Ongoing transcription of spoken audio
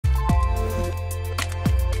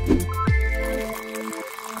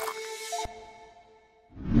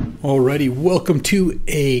Alrighty, welcome to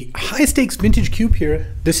a high stakes vintage cube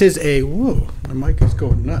here. This is a, whoa, my mic is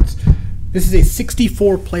going nuts. This is a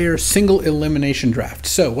 64 player single elimination draft.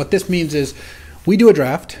 So what this means is we do a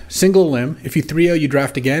draft, single elim. If you 3-0, you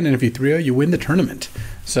draft again, and if you 3-0, you win the tournament.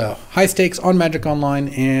 So high stakes on Magic Online,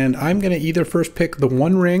 and I'm gonna either first pick the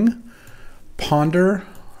One Ring, Ponder,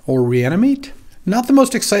 or Reanimate. Not the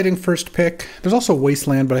most exciting first pick. There's also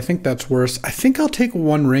Wasteland, but I think that's worse. I think I'll take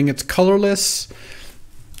One Ring. It's colorless.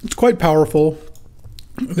 It's quite powerful.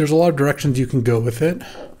 There's a lot of directions you can go with it.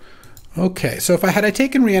 Okay, so if I had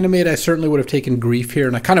taken Reanimate, I certainly would have taken Grief here,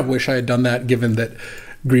 and I kind of wish I had done that given that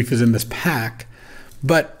Grief is in this pack.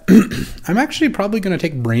 But I'm actually probably going to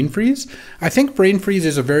take Brain Freeze. I think Brain Freeze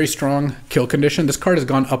is a very strong kill condition. This card has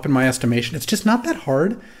gone up in my estimation. It's just not that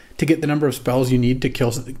hard to get the number of spells you need to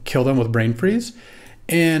kill them with Brain Freeze.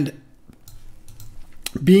 And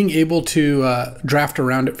being able to draft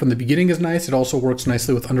around it from the beginning is nice. It also works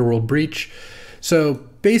nicely with Underworld Breach. So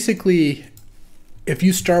basically, if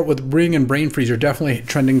you start with Ring and Brain Freeze, you're definitely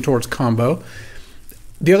trending towards combo.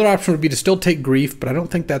 The other option would be to still take Grief, but I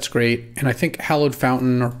don't think that's great. And I think Hallowed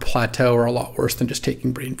Fountain or Plateau are a lot worse than just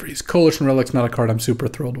taking Brain Freeze. Coalition Relic's not a card I'm super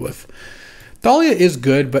thrilled with. Thalia is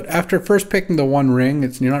good, but after first picking the One Ring,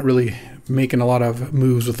 you're not really making a lot of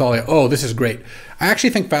moves with Thalia. Oh, this is great. I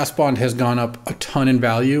actually think Fast Bond has gone up a ton in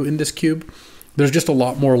value in this cube. There's just a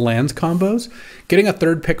lot more lands combos. Getting a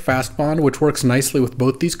third pick Fast Bond, which works nicely with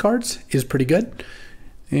both these cards, is pretty good.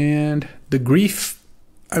 And the Grief,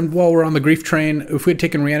 and while we're on the Grief train, if we had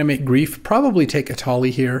taken Reanimate Grief, probably take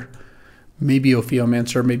Atali here. Maybe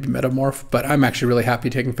Ophiomancer, maybe Metamorph, but I'm actually really happy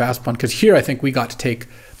taking Fast Bond because here I think we got to take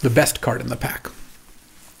the best card in the pack.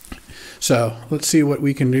 So let's see what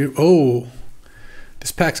we can do. Oh,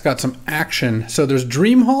 this pack's got some action. So there's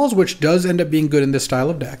Dream Halls, which does end up being good in this style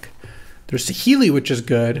of deck. There's Healy, which is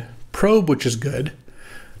good. Probe, which is good.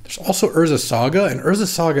 There's also Urza Saga, and Urza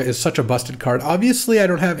Saga is such a busted card. Obviously, I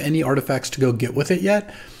don't have any artifacts to go get with it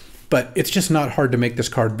yet, but it's just not hard to make this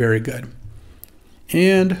card very good.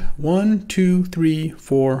 And 1, 2, 3,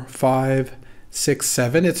 4, 5, 6,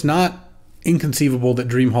 7. It's not inconceivable that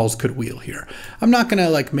Dream Halls could wheel here. I'm not gonna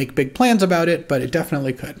like make big plans about it, but it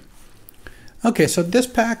definitely could. Okay, so this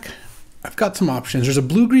pack, I've got some options. There's a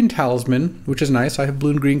blue-green Talisman, which is nice. I have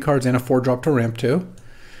blue and green cards and a 4-drop to ramp to.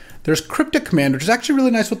 There's Cryptic Command, which is actually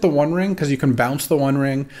really nice with the One Ring because you can bounce the One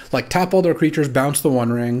Ring, like tap all their creatures, bounce the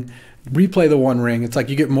One Ring, replay the One Ring. It's like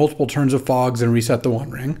you get multiple turns of Fogs and reset the One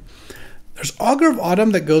Ring. There's Augur of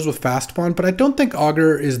Autumn that goes with Fast Bond, but I don't think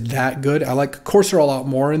Augur is that good. I like Courser a lot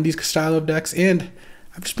more in these style of decks, and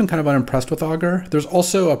I've just been kind of unimpressed with Augur. There's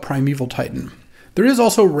also a Primeval Titan. There is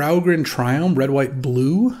also Raugrin Triumph, red, white,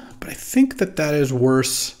 blue, but I think that that is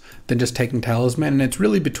worse than just taking Talisman, and it's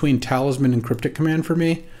really between Talisman and Cryptic Command for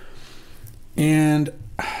me. And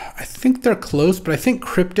I think they're close, but I think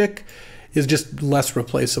Cryptic is just less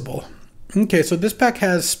replaceable. Okay, so this pack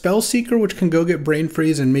has Spellseeker, which can go get Brain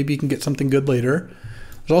Freeze, and maybe you can get something good later.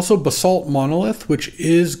 There's also Basalt Monolith, which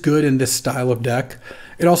is good in this style of deck.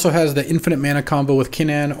 It also has the infinite mana combo with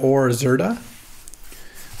Kinnan or Zerda.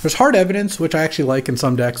 There's Hard Evidence, which I actually like in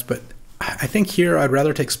some decks, but I think here I'd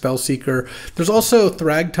rather take Spellseeker. There's also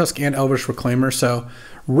Thragtusk and Elvish Reclaimer, so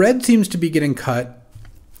red seems to be getting cut,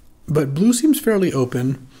 but blue seems fairly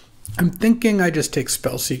open. I'm thinking I just take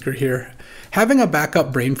Spellseeker here. Having a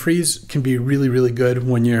backup Brain Freeze can be really, really good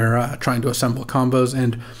when you're trying to assemble combos,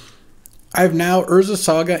 and I have now Urza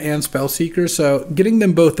Saga and Spellseeker, so getting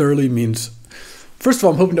them both early means, first of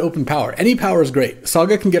all, I'm hoping to open power. Any power is great.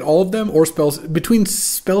 Saga can get all of them, or between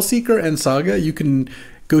Spellseeker and Saga, you can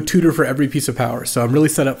go tutor for every piece of power, so I'm really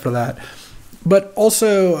set up for that. But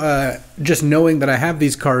also, just knowing that I have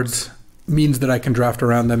these cards means that I can draft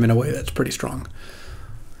around them in a way that's pretty strong.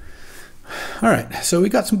 All right, so we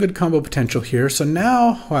got some good combo potential here. So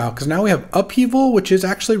now, wow, because now we have Upheaval, which is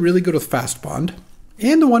actually really good with Fast Bond.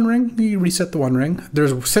 And the One Ring, you reset the One Ring.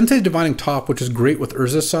 There's Sensei's Divining Top, which is great with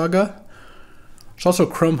Urza Saga. There's also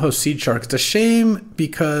Chrome Host Seed Shark. It's a shame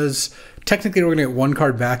because technically we're gonna get one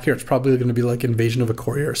card back here. It's probably gonna be like Invasion of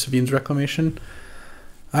Ikoria or Savine's Reclamation.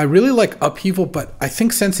 I really like Upheaval, but I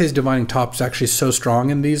think Sensei's Divining Top is actually so strong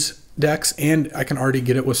in these decks, and I can already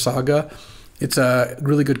get it with Saga. It's a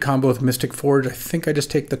really good combo with Mystic Forge. I think I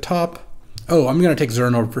just take the top. Oh, I'm going to take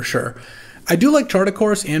Zernorb for sure. I do like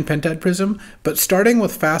Chartacourse and Pentad Prism, but starting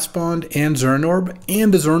with Fast Bond and Zernorb,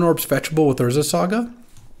 and the Zernorb's fetchable with Urza Saga,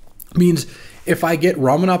 means if I get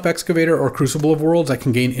Ramunap Excavator or Crucible of Worlds, I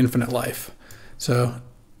can gain infinite life. So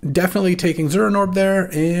definitely taking Zernorb there,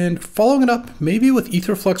 and following it up maybe with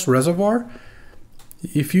Aetherflux Reservoir.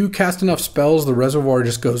 If you cast enough spells, the Reservoir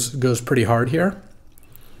just goes pretty hard here.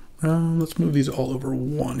 Let's move these all over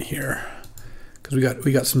 1 here, because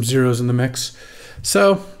we got some zeros in the mix.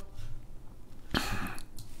 So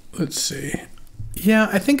let's see. Yeah,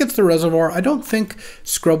 I think it's the reservoir. I don't think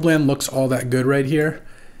Scrubland looks all that good right here,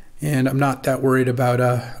 and I'm not that worried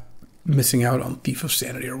about missing out on Thief of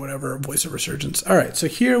Sanity or whatever, Voice of Resurgence. All right, so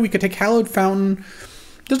here we could take Hallowed Fountain.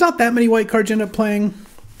 There's not that many white cards you end up playing.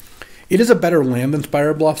 It is a better land than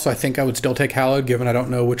Spire Bluff, so I think I would still take Hallowed, given I don't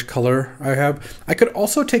know which color I have. I could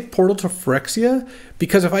also take Portal to Phyrexia,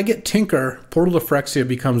 because if I get Tinker, Portal to Phyrexia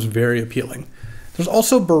becomes very appealing. There's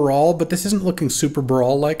also Baral, but this isn't looking super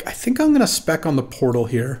Baral-like. I think I'm going to spec on the Portal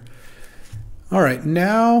here. All right,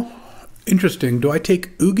 now, interesting. Do I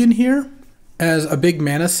take Ugin here as a big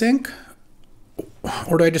mana sink?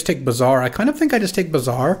 Or do I just take Bazaar? I kind of think I just take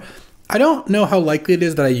Bazaar. I don't know how likely it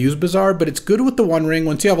is that I use Bazaar, but it's good with the One Ring.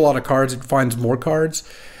 Once you have a lot of cards, it finds more cards.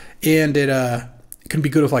 And it can be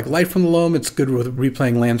good with like Light from the Loam. It's good with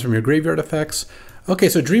replaying lands from your graveyard effects. Okay,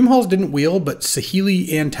 so Dream Halls didn't wheel, but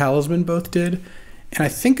Saheeli and Talisman both did. And I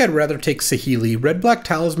think I'd rather take Saheeli. Red-Black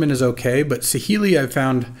Talisman is okay, but Saheeli I've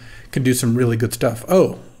found can do some really good stuff.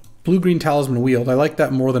 Oh, Blue-Green Talisman wheeled. I like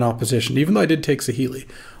that more than Opposition, even though I did take Saheeli.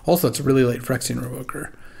 Also, it's a really late Phyrexian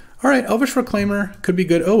Revoker. All right, Elvish Reclaimer could be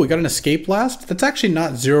good. Oh, we got an Escape Blast. That's actually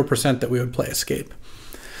not 0% that we would play Escape.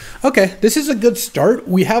 Okay, this is a good start.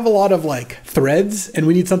 We have a lot of like threads, and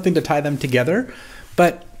we need something to tie them together.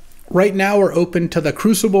 But right now we're open to the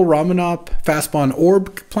Crucible, Ramunap, Fastbond,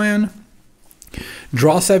 Orb plan.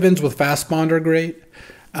 Draw 7s with Fastbond are great.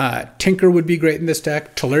 Tinker would be great in this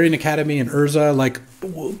deck. Tolarian Academy and Urza, like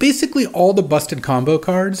basically all the busted combo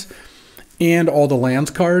cards and all the lands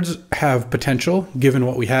cards have potential given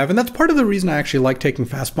what we have. And that's part of the reason I actually like taking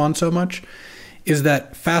Fastbond so much, is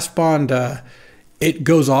that Fastbond, it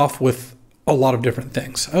goes off with a lot of different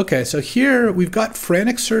things. Okay, so here we've got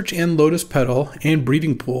Frantic Search and Lotus Petal and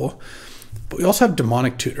Breeding Pool, but we also have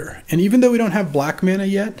Demonic Tutor. And even though we don't have black mana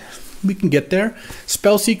yet, we can get there.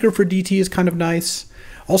 Spellseeker for DT is kind of nice.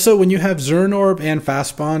 Also, when you have Zern Orb and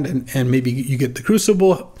Fastbond, and maybe you get the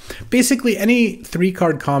Crucible, basically any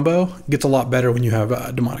 3-card combo gets a lot better when you have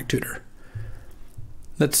a Demonic Tutor.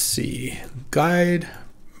 Let's see. Guide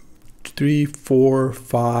 3, 4,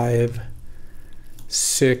 5,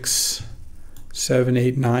 6, 7,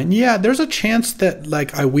 8, 9. Yeah, there's a chance that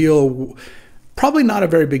like I wheel, probably not a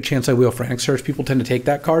very big chance I wheel Frantic Search. People tend to take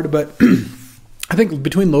that card, but I think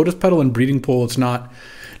between Lotus Petal and Breeding Pool, it's not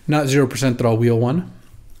 0% that I'll wheel one.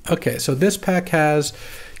 Okay, so this pack has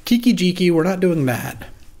Kiki Jiki. We're not doing that.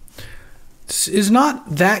 This is not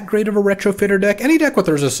that great of a Retrofitter deck. Any deck with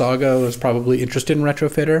Urza Saga is probably interested in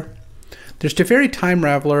Retrofitter. There's Teferi Time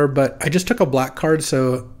Raveler, but I just took a black card,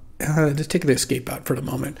 so just take the Escape out for the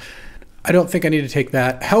moment. I don't think I need to take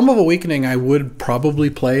that. Helm of Awakening I would probably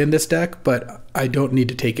play in this deck, but I don't need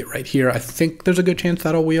to take it right here. I think there's a good chance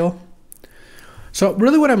that'll wheel. So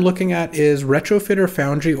really what I'm looking at is Retrofitter,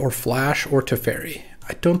 Foundry, or Flash, or Teferi.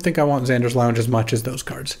 I don't think I want Xander's Lounge as much as those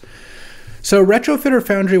cards. So Retrofitter,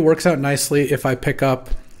 Foundry works out nicely if I pick up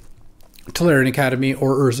Tolarian Academy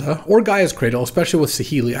or Urza, or Gaia's Cradle, especially with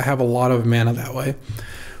Saheeli. I have a lot of mana that way.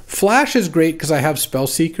 Flash is great because I have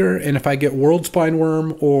Spellseeker, and if I get World Spine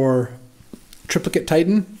Worm or Triplicate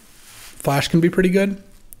Titan, Flash can be pretty good.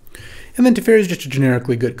 And then Teferi is just a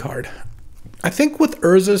generically good card. I think with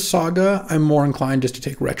Urza's Saga, I'm more inclined just to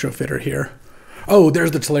take Retrofitter here. Oh,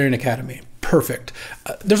 there's the Tolarian Academy. Perfect.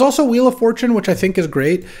 There's also Wheel of Fortune, which I think is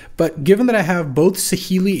great, but given that I have both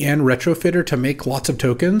Saheeli and Retrofitter to make lots of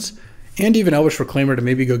tokens, and even Elvish Reclaimer to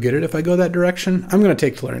maybe go get it if I go that direction, I'm going to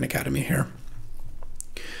take Tolarian Academy here.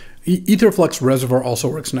 Aetherflux Reservoir also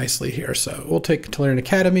works nicely here, so we'll take Tolarian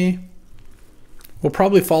Academy. We'll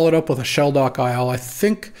probably follow it up with a Shelldock Isle. I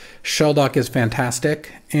think Shelldock is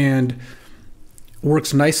fantastic and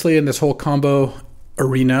works nicely in this whole combo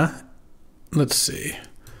arena. Let's see.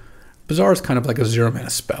 Bazaar is kind of like a 0-mana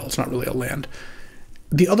spell. It's not really a land.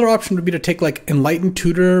 The other option would be to take like Enlightened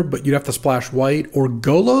Tutor, but you'd have to splash white, or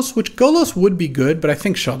Golos, which Golos would be good, but I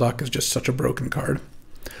think Shelldock is just such a broken card.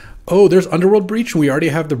 Oh, there's Underworld Breach, and we already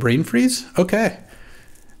have the Brain Freeze? Okay.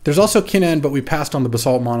 There's also Kinnan, but we passed on the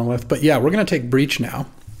Basalt Monolith. But yeah, we're going to take Breach now.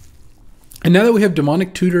 And now that we have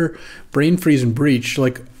Demonic Tutor, Brain Freeze, and Breach,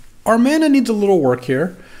 like, our mana needs a little work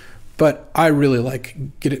here, but I really like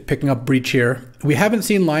picking up Breach here. We haven't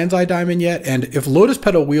seen Lion's Eye Diamond yet, and if Lotus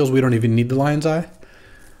Petal wheels, we don't even need the Lion's Eye.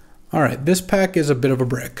 All right, this pack is a bit of a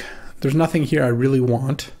brick. There's nothing here I really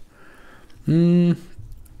want.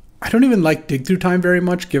 I don't even like Dig Through Time very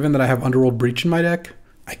much, given that I have Underworld Breach in my deck.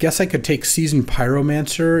 I guess I could take Seasoned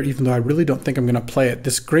Pyromancer, even though I really don't think I'm going to play it.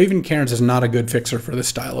 This Graven Cairns is not a good fixer for this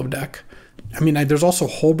style of deck. I mean, there's also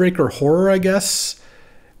Hullbreaker Horror, I guess,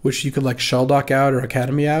 which you could like Shelldock out or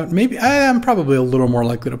Academy out. Maybe I'm probably a little more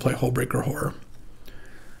likely to play Hullbreaker Horror.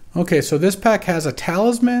 Okay, so this pack has a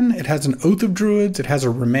Talisman, it has an Oath of Druids, it has a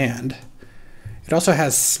Remand. It also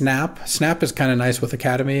has Snap. Snap is kind of nice with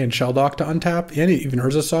Academy and Shelldock to untap, and even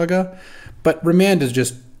Urza Saga. But Remand is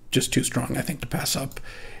just too strong, I think, to pass up.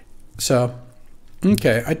 So,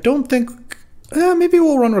 okay, I don't think... maybe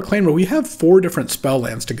we'll run Reclaimer. We have 4 different spell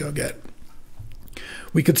lands to go get.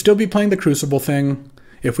 We could still be playing the Crucible thing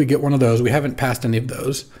if we get one of those. We haven't passed any of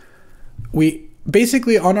those. We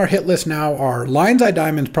basically, on our hit list now, are Lion's Eye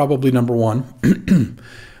Diamond's probably number 1.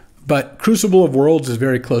 But Crucible of Worlds is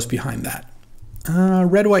very close behind that.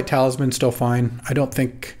 Red-White Talisman, still fine. I don't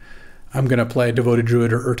think I'm going to play Devoted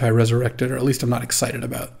Druid or Urtai Resurrected, or at least I'm not excited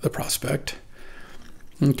about the prospect.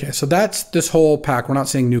 Okay, so that's this whole pack. We're not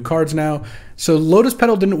seeing new cards now. So Lotus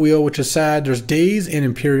Petal didn't wheel, which is sad. There's Daze and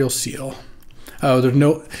Imperial Seal. Oh,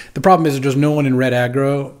 the problem is there's no one in red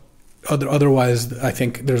aggro. Otherwise, I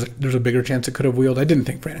think there's a bigger chance it could have wheeled. I didn't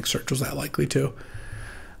think Frantic Search was that likely to.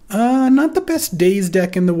 Not the best Daze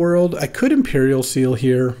deck in the world. I could Imperial Seal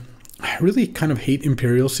here. I really kind of hate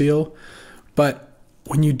Imperial Seal, but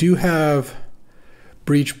when you do have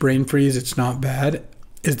Breach, Brain Freeze, it's not bad.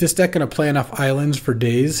 Is this deck going to play enough islands for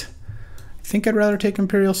Daze? I think I'd rather take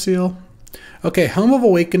Imperial Seal. Okay, Helm of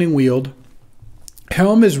Awakening wheeled.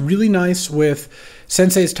 Helm is really nice with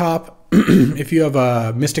Sensei's Top if you have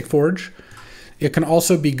a Mystic Forge. It can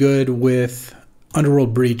also be good with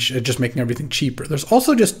Underworld Breach, just making everything cheaper. There's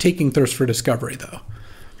also just taking Thirst for Discovery, though.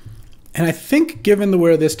 And I think, given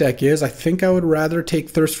where this deck is, I think I would rather take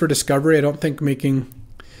Thirst for Discovery. I don't think making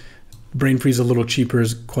Brain Freeze a little cheaper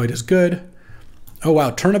is quite as good. Oh,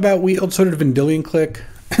 wow. Turnabout wheeled, so did Vendilion Click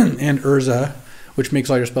and Urza, which makes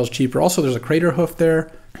all your spells cheaper. Also, there's a Crater Hoof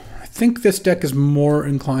there. I think this deck is more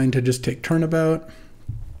inclined to just take Turnabout.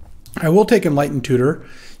 I will take Enlightened Tutor.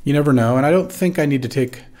 You never know. And I don't think I need to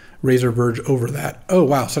take Razor Verge over that. Oh,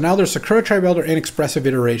 wow. So now there's Sakura Tribe-Elder and Expressive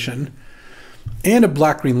Iteration. And a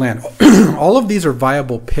black-green land. All of these are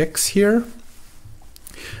viable picks here.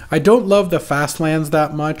 I don't love the fast lands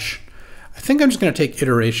that much. I think I'm just going to take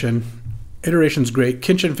Iteration. Iteration's great.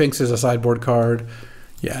 Kinchin Finks is a sideboard card.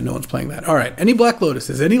 Yeah, no one's playing that. All right, any Black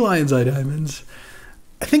Lotuses? Any Lion's Eye Diamonds?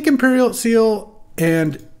 I think Imperial Seal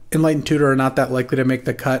and Enlightened Tutor are not that likely to make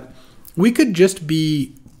the cut. We could just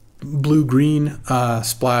be blue-green,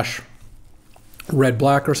 splash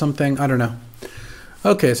red-black or something. I don't know.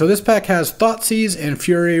 Okay, so this pack has Thoughtseize and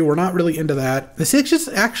Fury. We're not really into that. This just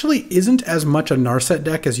actually isn't as much a Narset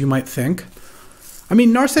deck as you might think. I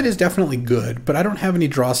mean, Narset is definitely good, but I don't have any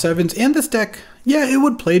draw 7s. And this deck, yeah, it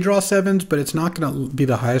would play draw 7s, but it's not going to be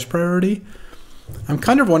the highest priority. I'm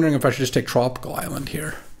kind of wondering if I should just take Tropical Island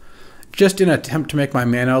here, just in an attempt to make my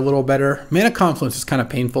mana a little better. Mana Confluence is kind of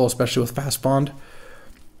painful, especially with Fast Bond.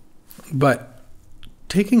 But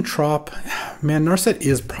taking Trop, man, Narset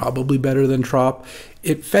is probably better than Trop.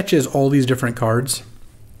 It fetches all these different cards.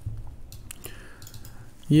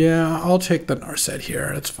 Yeah, I'll take the Narset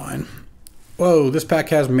here. That's fine. Whoa, this pack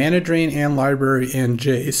has Mana Drain and Library and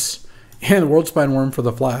Jace. And Worldspine Worm for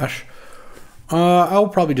the Flash. I'll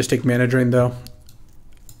probably just take Mana Drain, though.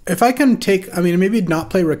 If I can take, I mean, maybe not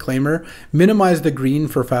play Reclaimer, minimize the green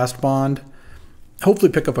for Fast Bond,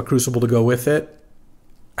 hopefully pick up a Crucible to go with it.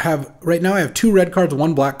 Right now I have 2 red cards,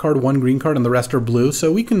 1 black card, 1 green card, and the rest are blue.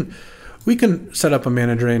 So we can set up a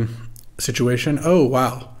Mana Drain situation. Oh,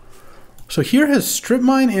 wow. So here has Strip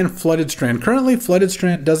Mine and Flooded Strand. Currently, Flooded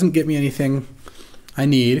Strand doesn't get me anything I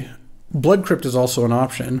need. Blood Crypt is also an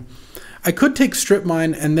option. I could take Strip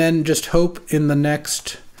Mine and then just hope in the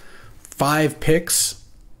next 5 picks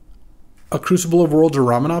a Crucible of Worlds or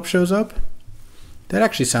Ramanop shows up. That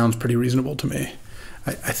actually sounds pretty reasonable to me.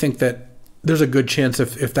 I think that there's a good chance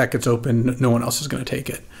if that gets open, no one else is going to take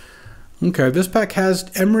it. Okay, this pack has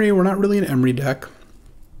Emery. We're not really an Emery deck.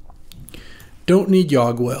 Don't need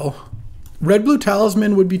Yogg-Will. Red-Blue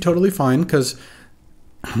Talisman would be totally fine because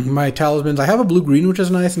my talismans, I have a blue-green, which is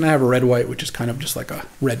nice, and I have a red-white, which is kind of just like a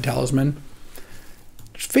red talisman.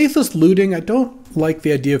 Faithless Looting, I don't like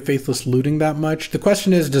the idea of Faithless Looting that much. The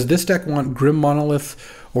question is, does this deck want Grim Monolith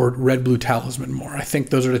or Red-Blue Talisman more? I think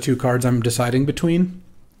those are the 2 cards I'm deciding between.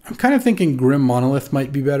 I'm kind of thinking Grim Monolith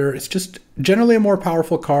might be better. It's just generally a more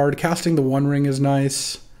powerful card. Casting the One Ring is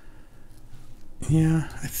nice. Yeah,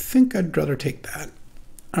 I think I'd rather take that.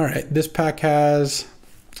 All right, this pack has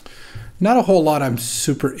not a whole lot I'm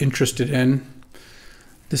super interested in.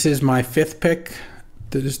 This is my 5th pick.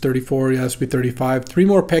 This is 34, yeah, this will be 35. 3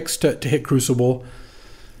 more picks to hit Crucible.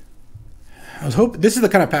 This is the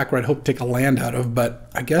kind of pack where I'd hope to take a land out of, but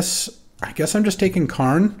I guess I'm just taking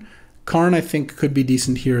Karn. Karn, I think, could be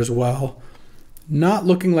decent here as well. Not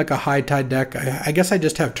looking like a high tide deck. I guess I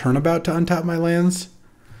just have Turnabout to untap my lands.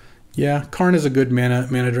 Yeah, Karn is a good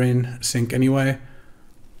mana drain sink anyway.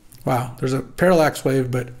 Wow, there's a Parallax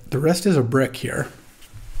Wave, but the rest is a brick here.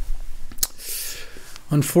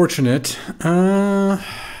 Unfortunate. I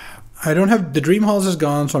don't have... The Dream Halls is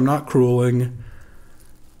gone, so I'm not crueling.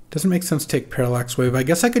 Doesn't make sense to take Parallax Wave. I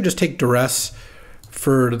guess I could just take Duress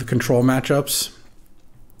for the control matchups.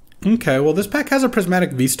 Okay, well this pack has a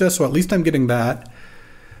Prismatic Vista, so at least I'm getting that.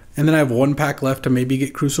 And then I have one pack left to maybe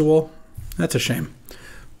get Crucible. That's a shame.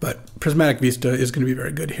 But Prismatic Vista is going to be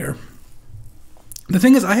very good here. The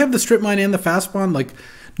thing is, I have the Strip Mine and the Fast Spawn. Like,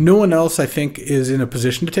 no one else, I think, is in a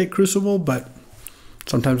position to take Crucible, but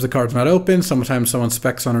sometimes the card's not open. Sometimes someone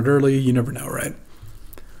specs on it early. You never know, right?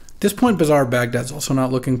 At this point, Bazaar Baghdad's also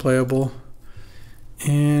not looking playable.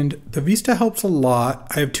 And the Vista helps a lot.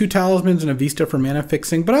 I have 2 Talismans and a Vista for mana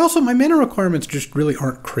fixing, but my mana requirements just really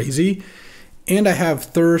aren't crazy. And I have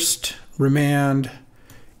Thirst, Remand,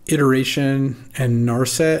 Iteration, and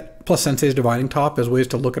Narset, plus Sensei's Dividing Top as ways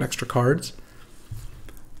to look at extra cards.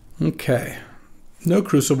 Okay, no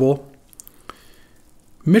Crucible.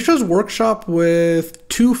 Mishra's Workshop with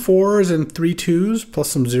 2 4s and 3 2s, plus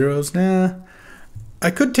some 0s. Nah, I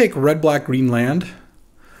could take red, black, green land.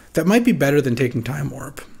 That might be better than taking Time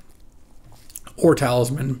Warp or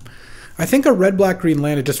Talisman. I think a red, black, green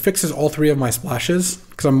land, it just fixes all 3 of my splashes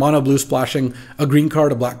because I'm mono blue splashing a green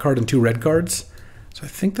card, a black card, and 2 red cards. So I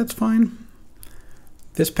think that's fine.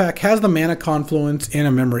 This pack has the Mana Confluence and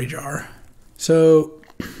a Memory Jar. So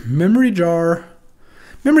Memory Jar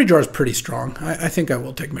is pretty strong. I think I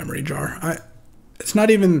will take Memory Jar. It's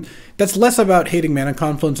not even, that's less about hating Mana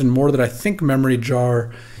Confluence and more that I think Memory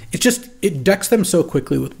Jar, it decks them so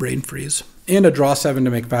quickly with Brain Freeze. And a draw 7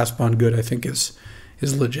 to make Fast Spawn good, I think is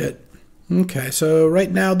legit. Okay, so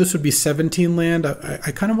right now this would be 17 land.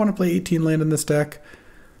 I kind of want to play 18 land in this deck.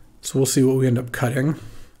 So we'll see what we end up cutting.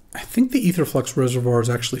 I think the Aetherflux Reservoir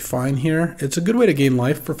is actually fine here. It's a good way to gain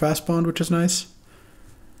life for Fast Spawn, which is nice.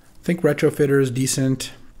 I think Retrofitter is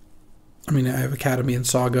decent. I mean, I have Academy and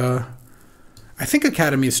Saga. I think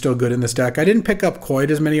Academy is still good in this deck. I didn't pick up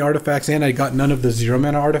quite as many artifacts, and I got none of the 0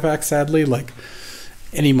 mana artifacts, sadly, like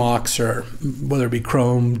any Mox or whether it be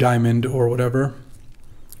Chrome, Diamond, or whatever.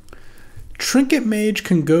 Trinket Mage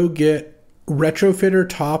can go get Retrofitter,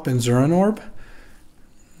 Top, and Zuran Orb.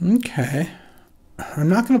 Okay. I'm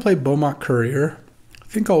not going to play Beaumont Courier. I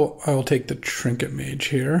think I'll take the Trinket Mage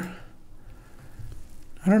here.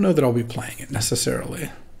 I don't know that I'll be playing it necessarily.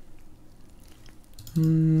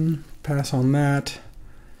 Pass on that.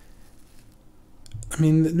 I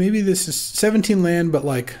mean, maybe this is 17 land, but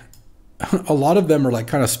like a lot of them are like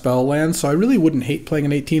kind of spell lands, so I really wouldn't hate playing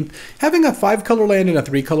an 18th. Having a 5-color land and a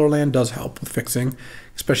 3-color land does help with fixing,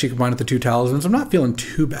 especially combined with the 2 Talismans. I'm not feeling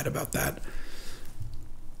too bad about that.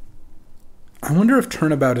 I wonder if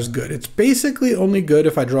Turnabout is good. It's basically only good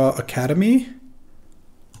if I draw Academy,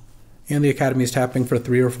 and the Academy is tapping for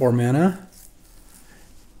 3 or 4 mana.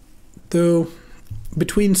 Though,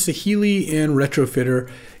 between Saheeli and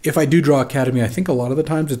Retrofitter, if I do draw Academy, I think a lot of the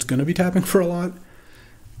times it's going to be tapping for a lot.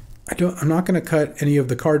 I'm not going to cut any of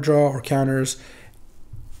the card draw or counters.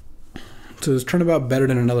 So is Turnabout better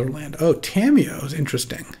than another land? Oh, Tameo is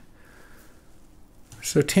interesting.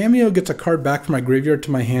 So Tameo gets a card back from my graveyard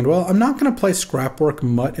to my hand. Well, I'm not going to play Scrapwork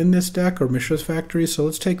Mutt in this deck or Mishra's Factory, so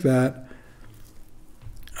let's take that.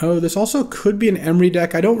 Oh, this also could be an Emery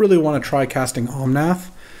deck. I don't really want to try casting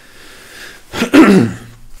Omnath.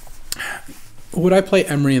 Would I play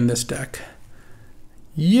Emery in this deck?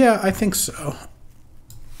 Yeah, I think so.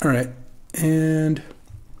 All right, and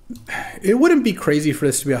it wouldn't be crazy for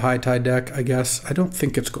this to be a high tide deck, I guess. I don't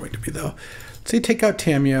think it's going to be, though. Let's say take out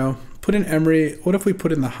Tameo, put in Emery. What if we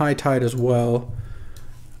put in the high tide as well?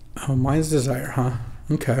 Oh, Mind's Desire, huh?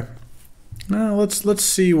 Okay. Now let's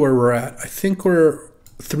see where we're at. I think we're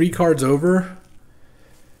 3 cards over,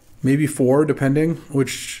 maybe 4, depending,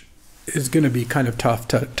 which is going to be kind of tough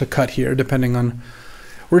to cut here, depending on...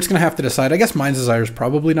 We're just going to have to decide. I guess Mind's Desire is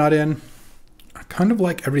probably not in. I kind of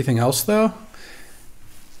like everything else, though.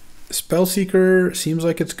 Spellseeker seems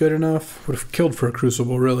like it's good enough. Would have killed for a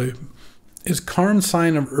Crucible, really. Is Karn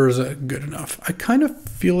Sign of Urza good enough? I kind of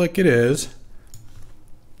feel like it is.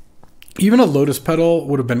 Even a Lotus Petal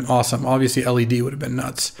would have been awesome. Obviously, LED would have been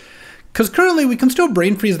nuts. Because currently, we can still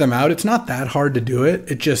Brain Freeze them out. It's not that hard to do it.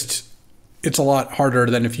 It's a lot harder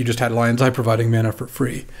than if you just had Lion's Eye providing mana for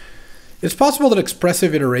free. It's possible that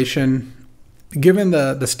Expressive Iteration, given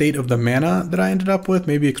the state of the mana that I ended up with,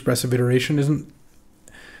 maybe Expressive Iteration isn't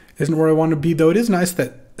where I want to be, though it is nice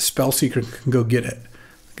that Spellseeker can go get it.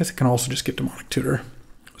 I guess it can also just get Demonic Tutor.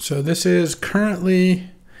 So this is currently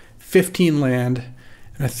 15 land.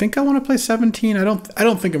 And I think I want to play 17. I don't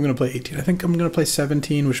think I'm going to play 18. I think I'm going to play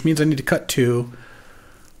 17, which means I need to cut 2,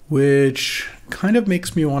 which kind of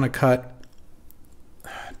makes me want to cut.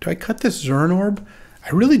 Do I cut this Zern Orb? I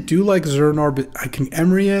really do like Zern Orb. I can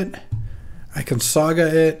Emery it. I can Saga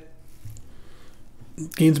it.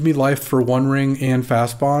 Gains me life for 1 ring and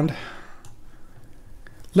fast bond.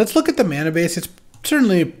 Let's look at the mana base. It's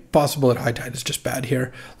certainly possible that High Tide is just bad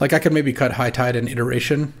here. Like I could maybe cut High Tide and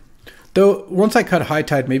Iteration. Though once I cut High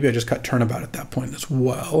Tide, maybe I just cut Turnabout at that point as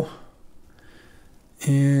well.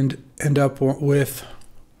 And end up with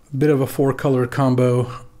a bit of a 4-color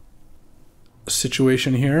combo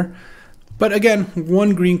situation here. But again,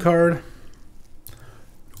 1 green card,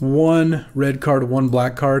 1 red card, 1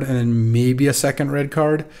 black card, and then maybe a second red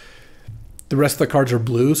card. The rest of the cards are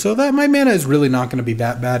blue, so that my mana is really not going to be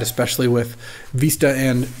that bad, especially with Vista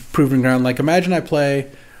and Proving Ground. Like imagine I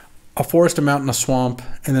play a forest, a mountain, a swamp,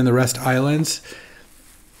 and then the rest islands.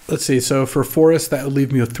 Let's see, so for forest, that would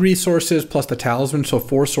leave me with 3 sources plus the talisman, so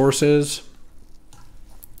 4 sources.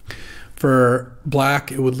 For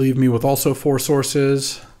black, it would leave me with also 4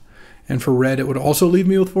 sources. And for red, it would also leave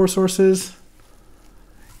me with 4 sources.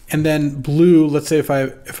 And then blue, let's say if I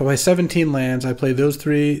play 17 lands, I play those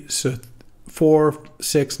 3, so 4,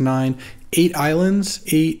 6, 9, 8 islands,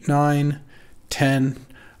 8, 9, 10,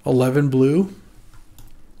 11 blue,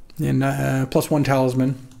 and plus 1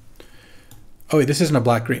 talisman. Oh wait, this isn't a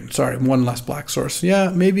black-green. Sorry, 1 less black source.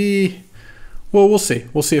 Yeah, maybe, well, we'll see.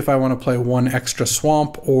 We'll see if I want to play 1 extra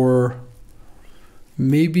swamp, or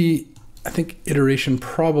maybe, I think Iteration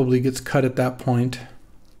probably gets cut at that point.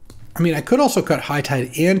 I mean, I could also cut High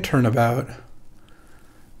Tide and Turnabout.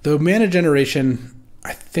 Though mana generation,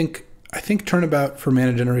 I think Turnabout for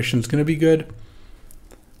mana generation is going to be good.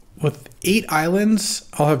 With 8 islands,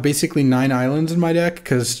 I'll have basically 9 islands in my deck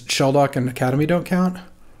because Shelldock and Academy don't count.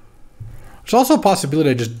 There's also a possibility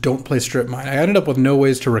I just don't play Strip Mine. I ended up with no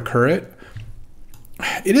ways to recur it.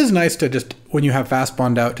 It is nice to just, when you have Fast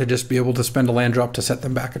Bond out, to just be able to spend a land drop to set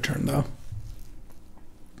them back a turn, though.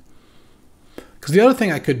 Because the other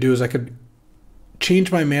thing I could do is I could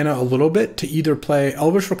change my mana a little bit to either play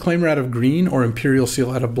Elvish Reclaimer out of green or Imperial Seal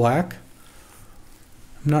out of black.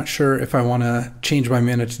 I'm not sure if I want to change my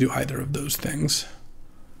mana to do either of those things.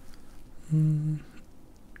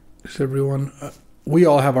 Is everyone... we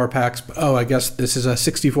all have our packs, but oh, I guess this is a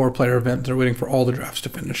 64-player event. They're waiting for all the drafts to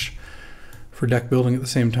finish for deck building at the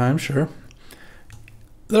same time, sure.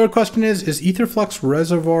 The other question is Aetherflux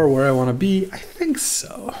Reservoir where I want to be? I think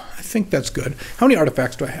so. I think that's good. How many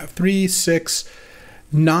artifacts do I have? 3, 6,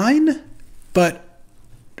 9? But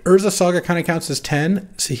Urza Saga kind of counts as 10.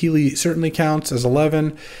 Saheeli certainly counts as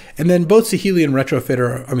 11. And then both Saheeli and Retrofit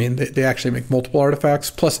are, I mean, they actually make multiple artifacts.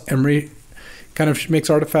 Plus Emery kind of makes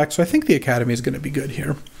artifacts. So I think the Academy is going to be good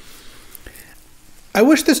here. I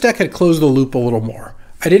wish this deck had closed the loop a little more.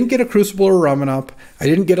 I didn't get a Crucible or Ramanop. I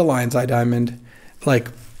didn't get a Lion's Eye Diamond. Like,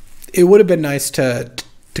 it would have been nice to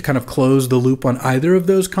kind of close the loop on either of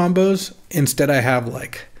those combos. Instead, I have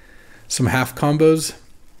like some half combos.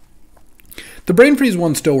 The Brain Freeze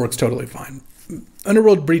one still works totally fine.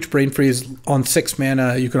 Underworld Breach Brain Freeze on 6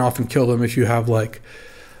 mana, you can often kill them if you have like,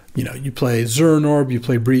 you know, you play Zern Orb, you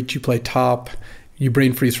play Breach, you play Top, you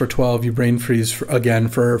Brain Freeze for 12, you Brain Freeze again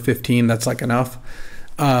for 15, that's like enough.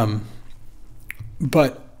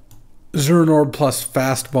 But Zern Orb plus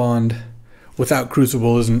Fast Bond without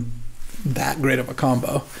Crucible isn't that great of a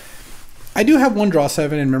combo. I do have 1 Draw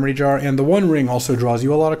 7 in Memory Jar, and the 1 ring also draws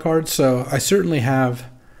you a lot of cards, so I certainly have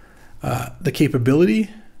the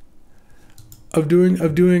capability of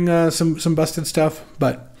doing some busted stuff,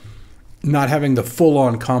 but not having the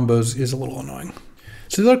full-on combos is a little annoying.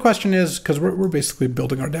 So the other question is, because we're basically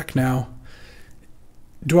building our deck now,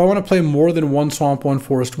 do I want to play more than 1 swamp, 1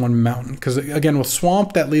 forest, 1 mountain? Because again, with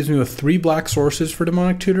swamp, that leaves me with 3 black sources for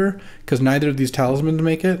Demonic Tutor, because neither of these talismans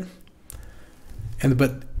make it.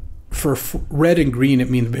 But for red and green,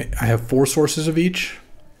 it means I have 4 sources of each.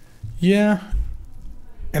 Yeah,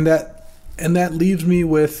 and that leaves me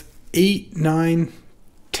with 8, 9,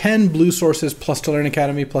 10 blue sources plus Tolarian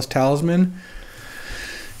Academy plus Talisman.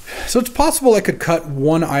 So it's possible I could cut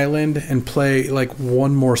 1 island and play like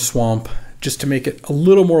 1 more swamp just to make it a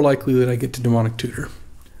little more likely that I get to Demonic Tutor.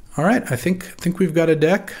 All right, I think we've got a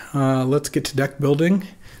deck. Let's get to deck building,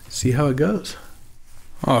 see how it goes.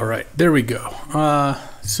 All right, there we go.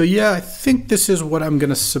 So yeah, I think this is what I'm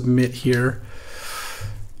gonna submit here.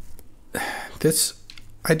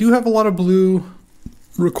 I do have a lot of blue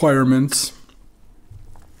requirements.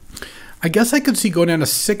 I guess I could see going down to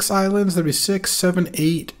 6 islands. There'd be 6, 7,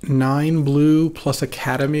 8, 9 blue plus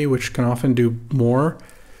Academy, which can often do more.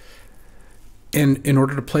 and in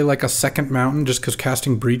order to play like a second mountain just because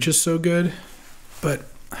casting Breach is so good. But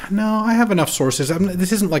no, I have enough sources.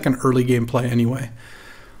 This isn't like an early game play anyway.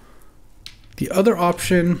 The other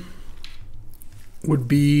option would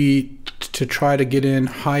be to try to get in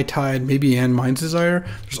High Tide, maybe and Mind's Desire.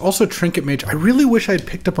 There's also Trinket Mage. I really wish I had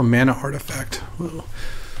picked up a mana artifact. Whoa.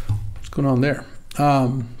 What's going on there?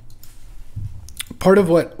 Part of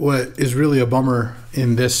what is really a bummer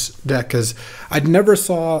in this deck is I'd never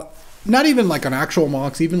saw, not even like an actual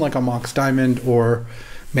Mox, even like a Mox Diamond or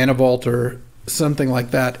Mana Vault or something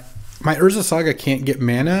like that. My Urza Saga can't get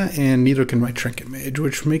mana, and neither can my Trinket Mage,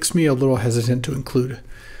 which makes me a little hesitant to include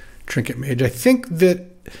Trinket Mage. I think that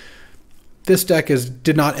this deck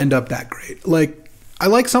did not end up that great. Like, I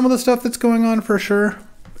like some of the stuff that's going on for sure,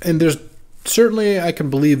 and there's certainly, I can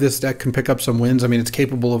believe this deck can pick up some wins. I mean, it's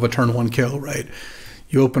capable of a turn 1 kill, right?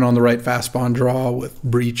 You open on the right fast spawn draw with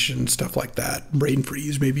Breach and stuff like that. Brain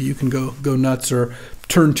Freeze, maybe you can go nuts, or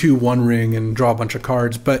turn 2 One Ring and draw a bunch of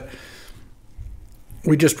cards. But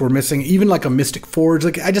we just were missing even like a Mystic Forge.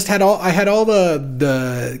 Like I had all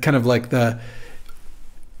the kind of like I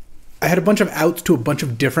had a bunch of outs to a bunch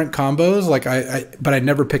of different combos. Like but I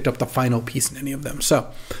never picked up the final piece in any of them.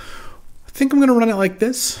 So I think I'm gonna run it like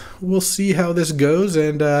this. We'll see how this goes,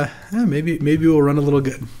 and maybe we'll run a little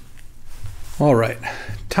good. All right,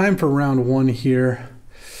 time for round 1 here.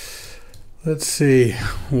 Let's see.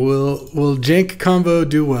 Will Jank combo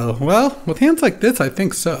do well? Well, with hands like this, I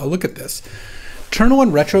think so. Look at this. Turn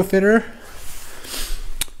 1 Retrofitter.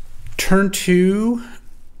 Turn 2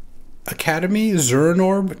 Academy,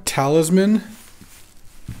 Zeranorb, Talisman.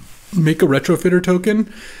 Make a Retrofitter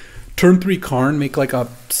token. Turn 3 Karn, make like a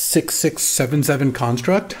 6/6/7/7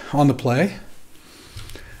 construct on the play.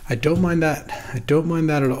 I don't mind that. I don't mind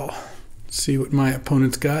that at all. Let's see what my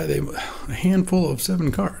opponent's got. They have a handful of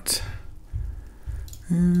 7 cards.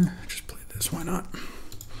 Just play this, why not?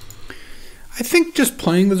 I think just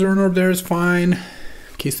playing the Zeranorb there is fine,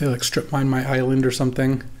 in case they like strip mine my island or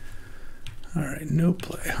something. All right, no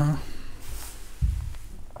play, huh?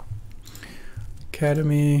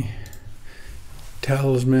 Academy,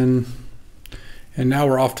 Talisman, and now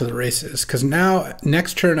we're off to the races. Because now,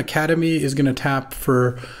 next turn, Academy is going to tap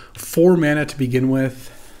for 4 mana to begin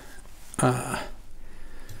with. I'm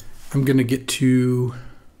going to get to...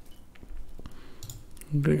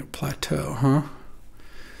 I'm going to plateau, huh?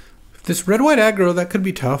 This red-white aggro, that could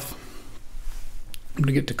be tough. I'm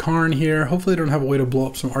going to get to Karn here. Hopefully I don't have a way to blow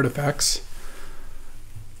up some artifacts.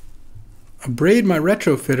 Abrade my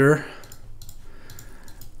Retrofitter.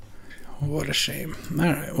 What a shame. All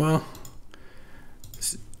right, well,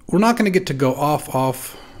 we're not going to get to go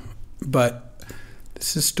off, but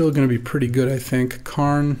this is still going to be pretty good, I think.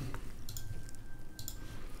 Karn.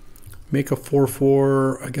 Make a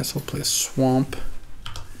 4/4. I guess I'll play a Swamp.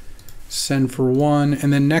 Send for 1,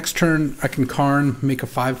 and then next turn I can Karn, make a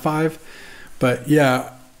 5/5. But yeah,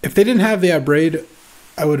 if they didn't have the Abrade,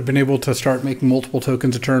 I would have been able to start making multiple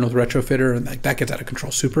tokens a turn with Retrofitter, and that gets out of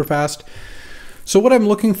control super fast. So what I'm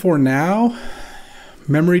looking for now,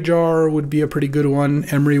 Memory Jar would be a pretty good one.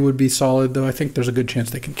 Emery would be solid, though I think there's a good chance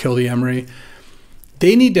they can kill the Emery.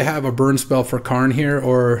 They need to have a burn spell for Karn here,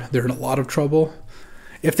 or they're in a lot of trouble.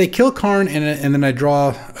 If they kill Karn and then I draw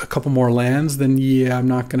a couple more lands, then yeah, I'm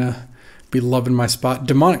not going to be loving my spot.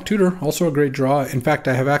 Demonic Tutor, also a great draw. In fact,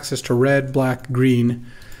 I have access to red, black, green.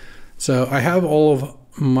 So I have all of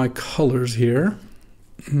my colors here.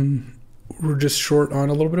 We're just short on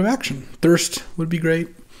a little bit of action. Thirst would be great.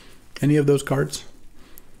 Any of those cards.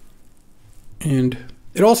 And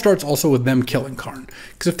it all starts also with them killing Karn.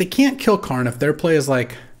 Because if they can't kill Karn, if their play is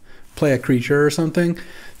like play a creature or something,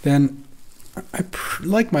 then I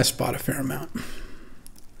like my spot a fair amount.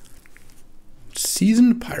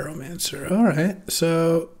 Seasoned Pyromancer. All right,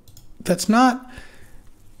 so that's not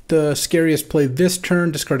the scariest play this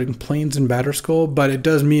turn, discarding Plains and Batterskull, but it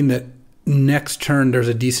does mean that next turn there's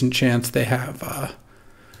a decent chance they have a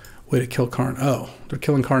way to kill Karn. Oh, they're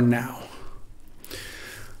killing Karn now.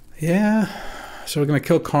 Yeah, so we're going to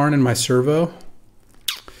kill Karn in my servo.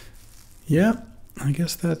 Yeah, I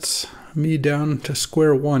guess that's me down to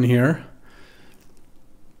square 1 here.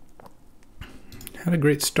 Had a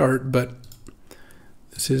great start, but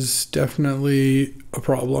this is definitely a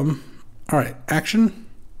problem. All right, action.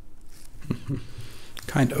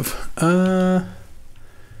 Kind of.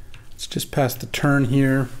 Let's just pass the turn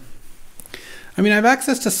here. I mean, I have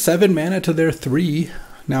access to 7 mana to their 3,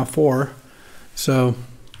 now 4. So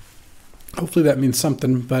hopefully that means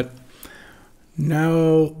something, but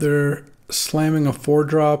now they're slamming a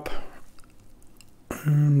 4-drop.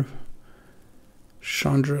 And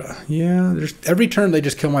Chandra, yeah, every turn they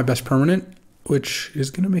just kill my best permanent, which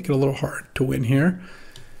is going to make it a little hard to win here.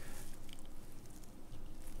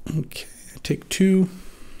 Okay, take 2,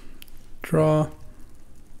 draw.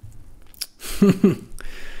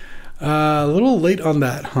 A little late on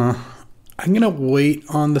that, huh? I'm going to wait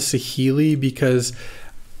on the Saheeli because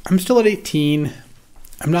I'm still at 18.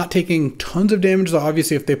 I'm not taking tons of damage, so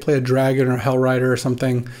obviously if they play a Dragon or a Hell Rider or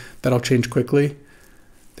something, that'll change quickly.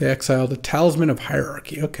 They exile the Talisman of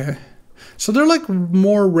Hierarchy. Okay. So they're like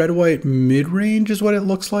more red-white mid-range is what it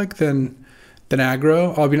looks like than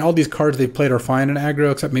aggro. I mean, all these cards they played are fine in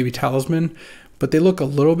aggro, except maybe Talisman, but they look a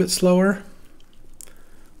little bit slower.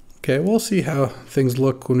 Okay, we'll see how things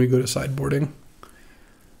look when we go to sideboarding.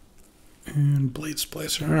 And Blade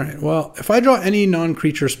Splicer. All right, well, if I draw any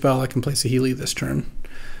non-creature spell, I can play Saheeli this turn.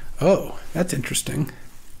 Oh, that's interesting.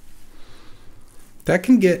 That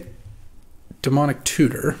can get Demonic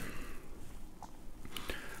Tutor.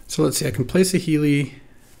 So let's see, I can play Saheeli,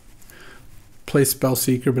 play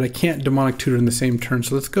Spellseeker, but I can't Demonic Tutor in the same turn.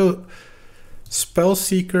 So let's go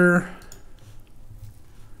Spellseeker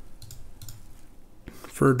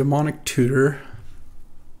for Demonic Tutor.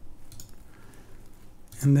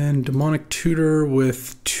 And then Demonic Tutor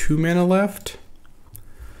with 2 mana left.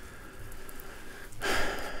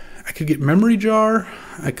 I could get Memory Jar.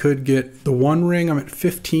 I could get the One Ring. I'm at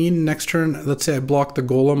 15. Next turn, let's say I block the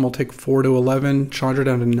Golem. I'll take 4 to 11, Chandra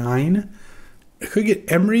down to 9. I could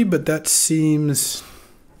get Emery, but that seems...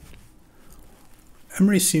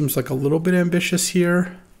 Emery seems like a little bit ambitious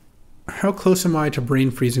here. How close am I to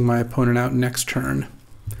brain freezing my opponent out next turn?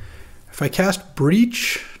 If I cast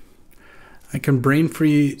Breach, I can brain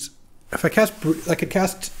freeze. If I cast, I could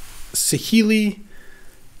cast Saheeli,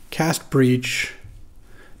 cast Breach,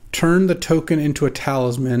 turn the token into a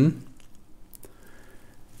Talisman,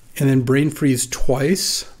 and then brain freeze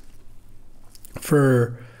twice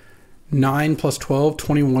for 9 plus 12,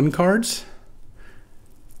 21 cards.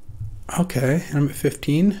 Okay, and I'm at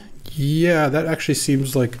 15. Yeah, that actually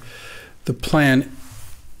seems like the plan.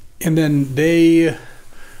 And then they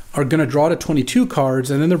are going to draw to 22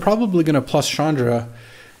 cards, and then they're probably going to plus Chandra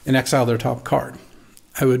and exile their top card.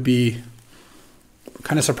 I would be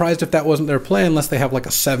kind of surprised if that wasn't their play, unless they have like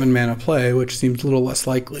a 7 mana play, which seems a little less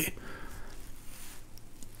likely.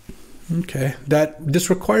 Okay, this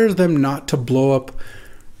requires them not to blow up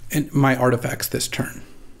my artifacts this turn,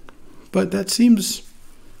 but that seems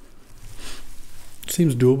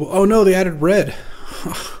doable. Oh no, they added red.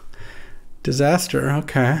 Disaster.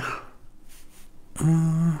 Okay.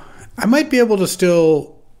 I might be able to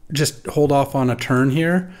still just hold off on a turn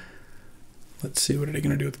here. Let's see, what are they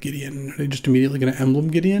going to do with Gideon? Are they just immediately going to Emblem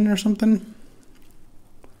Gideon or something?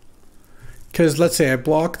 Because let's say I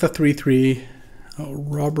block the 3/3,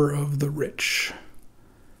 Robber of the Rich.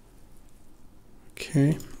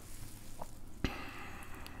 Okay.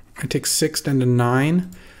 I take 6 down to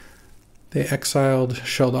 9. They exiled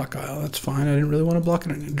Shelldock Isle. That's fine. I didn't really want to block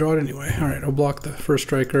it and draw it anyway. All right, I'll block the first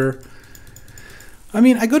striker. I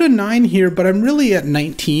mean, I go to 9 here, but I'm really at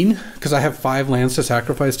 19 because I have 5 lands to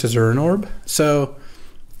sacrifice to Zurin Orb. So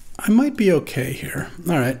I might be okay here.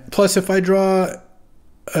 All right. Plus, if I draw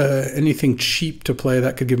anything cheap to play,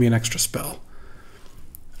 that could give me an extra spell.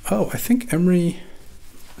 Oh, I think Emery...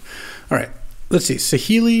 All right. Let's see.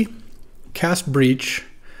 Saheeli, cast Breach,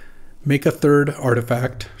 make a 3rd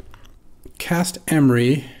artifact, cast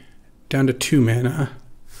Emery down to 2 mana.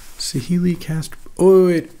 Saheeli, cast... Oh,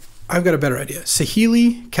 wait. I've got a better idea.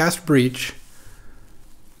 Saheeli, cast Breach,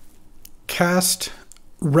 cast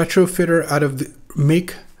Retrofitter out of the...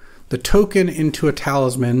 Make the token into a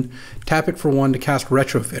Talisman, tap it for 1 to cast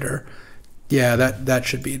Retrofitter. Yeah, that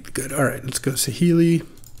should be good. All right, let's go Saheeli.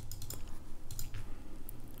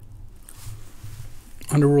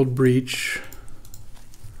 Underworld Breach.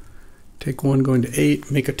 Take 1 going to 8,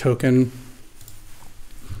 make a token.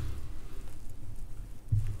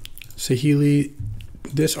 Saheeli,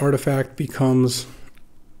 this artifact becomes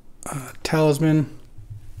Talisman.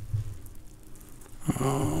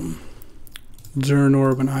 Zurin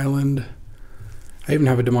Orb, an island. I even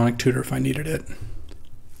have a Demonic Tutor if I needed it.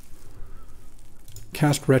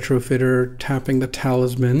 Cast Retrofitter, tapping the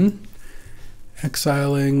Talisman,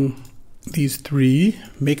 exiling these 3,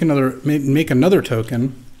 make another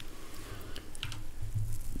token.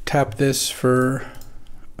 Tap this for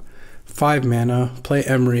 5 mana, play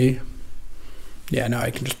Emery. Yeah, now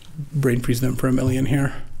I can just brain freeze them for 1 million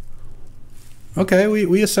here. Okay,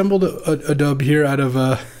 we assembled a dub here out of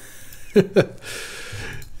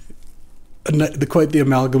quite the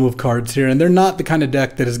amalgam of cards here, and they're not the kind of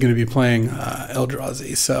deck that is going to be playing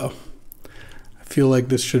Eldrazi, so I feel like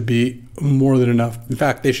this should be more than enough. In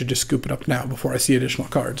fact, they should just scoop it up now before I see additional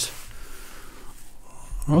cards.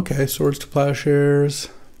 Okay, Swords to Plowshares.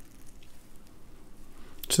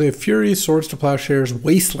 So they have Fury, Swords to Plowshares,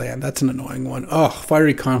 Wasteland. That's an annoying one. Oh,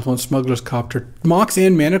 Fiery Confluence, Smuggler's Copter, Mox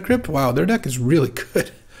and Mana Crypt. Wow, their deck is really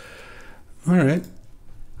good. All right.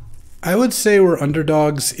 I would say we're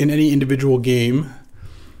underdogs in any individual game,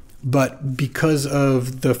 but because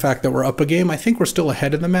of the fact that we're up a game, I think we're still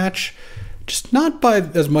ahead in the match, just not by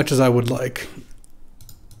as much as I would like.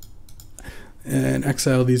 And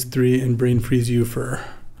exile these 3 and brain freeze you for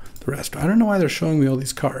the rest. I don't know why they're showing me all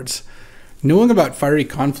these cards. Knowing about Fiery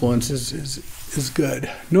Confluence is good.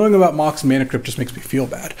 Knowing about Mox Mana Crypt just makes me feel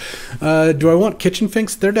bad. Do I want Kitchen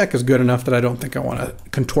Finks? Their deck is good enough that I don't think I want to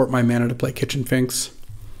contort my mana to play Kitchen Finks.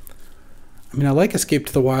 I mean, I like Escape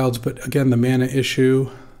to the Wilds, but again, the mana issue.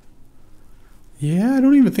 Yeah, I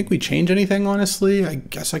don't even think we change anything, honestly. I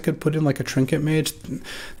guess I could put in like a Trinket Mage. The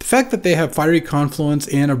fact that they have Fiery Confluence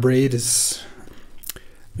and a Braid is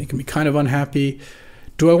making me kind of unhappy.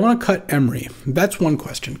 Do I want to cut Emery? That's one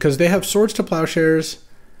question, because they have Swords to Plowshares,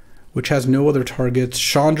 which has no other targets.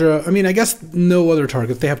 Chandra, I mean, I guess no other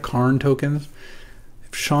targets. They have Karn tokens.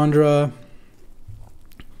 Chandra,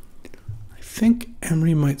 I think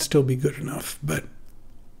Emery might still be good enough, but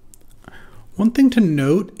one thing to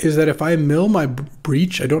note is that if I mill my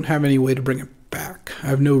Breach, I don't have any way to bring it back. I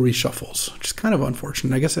have no reshuffles, which is kind of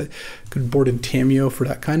unfortunate. I guess I could board in Tameo for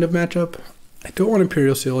that kind of matchup. I don't want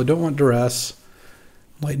Imperial Seal. I don't want Duress.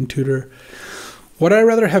 Light and Tutor. Would I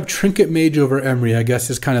rather have Trinket Mage over Emery, I guess,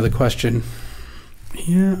 is kind of the question.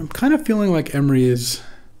 Yeah, I'm kind of feeling like Emery is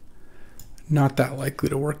not that likely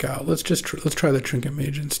to work out. Let's try the Trinket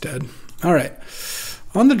Mage instead. All right.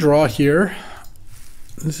 On the draw here,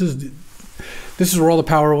 this is where all the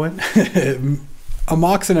power went. A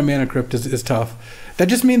Mox and a Mana Crypt is tough. That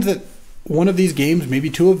just means that one of these games,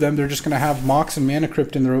 maybe 2 of them, they're just going to have Mox and Mana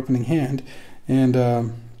Crypt in their opening hand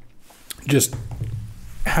and just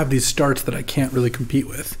have these starts that I can't really compete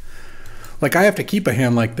with. Like, I have to keep a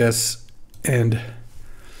hand like this, and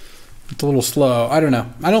it's a little slow. I don't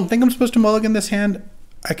know. I don't think I'm supposed to mulligan this hand.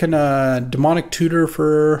 I can Demonic Tutor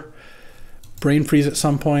for Brain Freeze at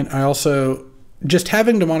some point. I also, just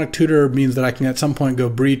having Demonic Tutor means that I can at some point go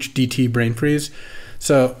Breach, DT, Brain Freeze.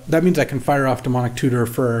 So that means I can fire off Demonic Tutor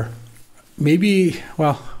for maybe,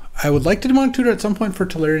 well, I would like to Demonic Tutor at some point for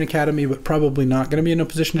Tolarian Academy, but probably not going to be in a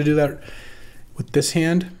position to do that with this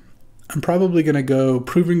hand. I'm probably going to go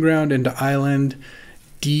Proving Ground into Island,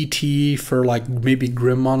 DT for like maybe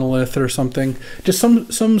Grim Monolith or something. Just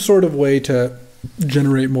some sort of way to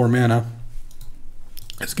generate more mana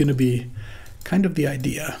is going to be kind of the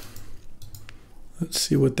idea. Let's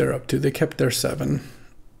see what they're up to. They kept their 7.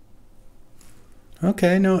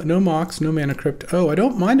 Okay, no Mox, no Mana Crypt. Oh, I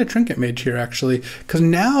don't mind a Trinket Mage here, actually, because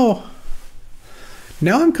now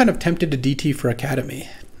I'm kind of tempted to DT for Academy.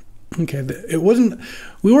 Okay, it wasn't.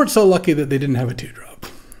 We weren't so lucky that they didn't have a 2-drop.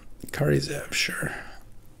 Kari Zev, sure.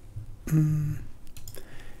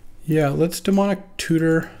 Yeah, let's Demonic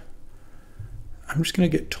Tutor. I'm just gonna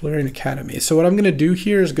get Tolarian Academy. So what I'm gonna do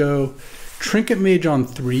here is go Trinket Mage on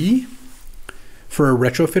 3 for a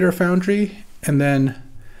Retrofitter Foundry, and then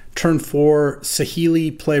turn 4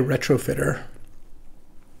 Saheeli, play Retrofitter.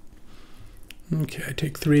 Okay, I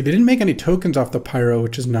take 3. They didn't make any tokens off the Pyro,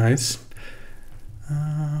 which is nice.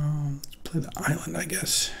 Let's play the Island, I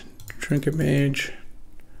guess. Trinket Mage.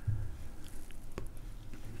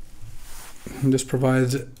 And this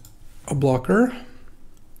provides a blocker.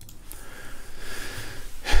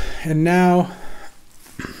 And now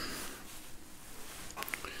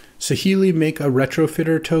Saheeli, make a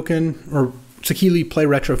Retrofitter token, or Saheeli, play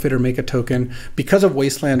Retrofitter, make a token. Because of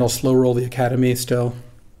Wasteland, I'll slow roll the Academy still.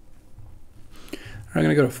 I'm going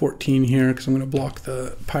to go to 14 here because I'm going to block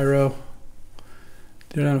the Pyro.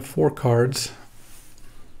 They're down to 4 cards.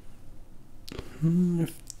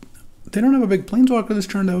 If they don't have a big Planeswalker this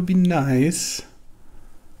turn, that would be nice.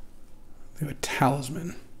 They have a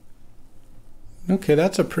Talisman. Okay,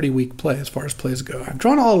 that's a pretty weak play as far as plays go. I've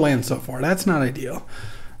drawn all lands so far. That's not ideal.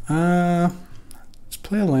 Let's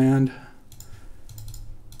play a land.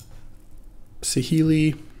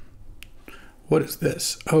 Saheeli. What is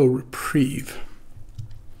this? Oh, Reprieve.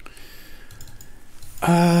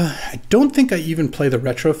 I don't think I even play the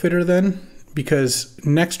Retrofitter then, because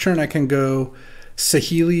next turn I can go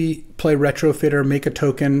Saheeli, play Retrofitter, make a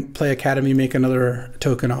token, play Academy, make another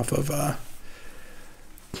token off of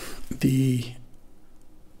the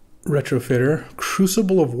Retrofitter.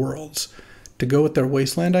 Crucible of Worlds to go with their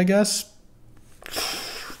Wasteland, I guess.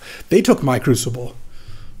 They took my Crucible.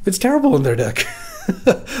 It's terrible in their deck.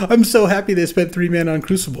 I'm so happy they spent 3 mana on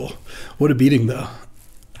Crucible. What a beating, though.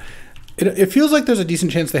 It feels like there's a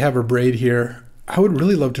decent chance they have a Braid here. I would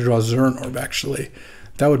really love to draw Zern Orb, actually.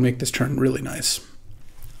 That would make this turn really nice.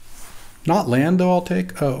 Not land, though, I'll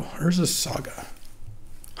take. Oh, Urza's Saga.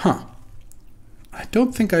 Huh. I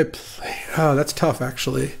don't think I play. Oh, that's tough,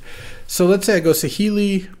 actually. So let's say I go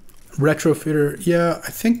Saheeli, Retrofitter. Yeah,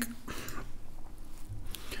 I think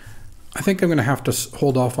I'm going to have to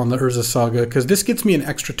hold off on the Urza Saga because this gets me an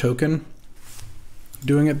extra token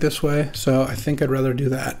doing it this way. So I think I'd rather do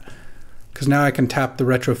that because now I can tap the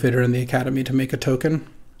Retrofitter in the Academy to make a token.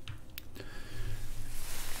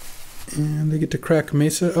 And they get to crack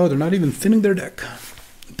Mesa. Oh, they're not even thinning their deck.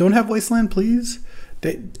 Don't have Wasteland, please.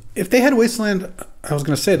 If they had Wasteland, I was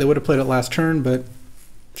going to say they would have played it last turn, but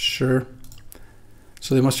sure.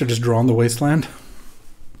 So they must have just drawn the Wasteland.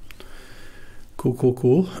 Cool, cool,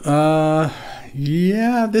 cool.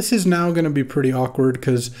 Yeah, this is now going to be pretty awkward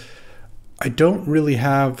because I don't really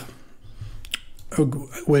have a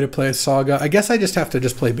way to play a Saga. I guess I just have to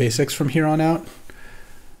play basics from here on out.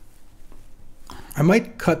 I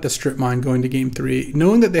might cut the Strip Mine going to game 3,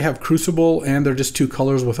 knowing that they have Crucible and they're just 2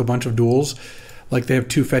 colors with a bunch of duels. Like they have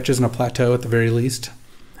 2 fetches and a plateau at the very least.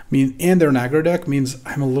 I mean, and they're an aggro deck means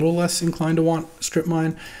I'm a little less inclined to want Strip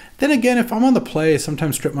Mine. Then again, if I'm on the play,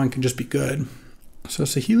 sometimes Strip Mine can just be good. So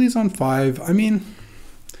Saheeli's on 5. I mean,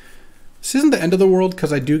 this isn't the end of the world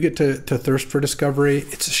because I do get to thirst for discovery.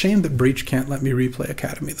 It's a shame that Breach can't let me replay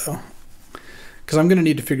Academy though, because I'm going to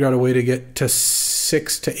need to figure out a way to get to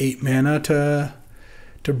 6 to 8 mana to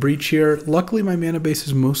Breach here. Luckily, my mana base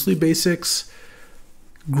is mostly basics.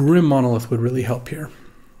 Grim Monolith would really help here.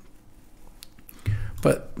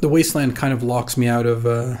 But the Wasteland kind of locks me out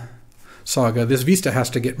of Saga. This Vista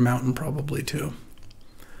has to get Mountain probably too.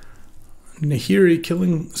 Nahiri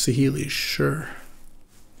killing Saheeli, sure.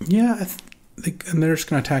 Yeah, and they're just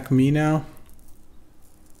going to attack me now.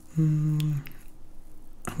 I'm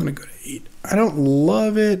going to go to 8. I don't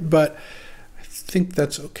love it, but I think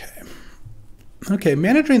that's okay. Okay,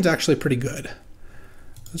 Mana Drain's actually pretty good.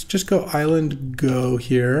 Let's just go Island Go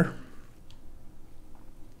here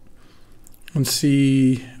and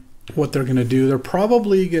see what they're going to do. They're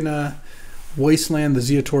probably going to Wasteland the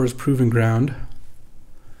Zeotor's Proving Ground.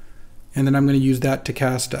 And then I'm going to use that to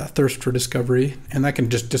cast Thirst for Discovery. And I can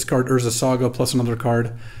just discard Urza Saga plus another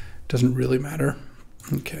card. Doesn't really matter.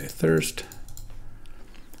 Okay, Thirst.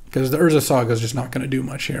 Because the Urza Saga is just not going to do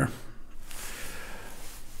much here.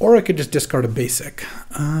 Or I could just discard a basic.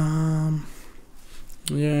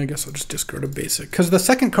 Yeah, I guess I'll just discard a basic. Because the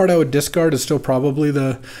second card I would discard is still probably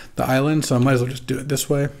the island, so I might as well just do it this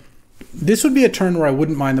way. This would be a turn where I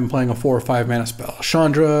wouldn't mind them playing a 4 or 5 mana spell.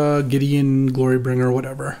 Chandra, Gideon, Glorybringer,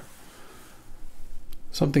 whatever.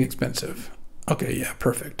 Something expensive. Okay, yeah,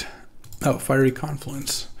 perfect. Oh, Fiery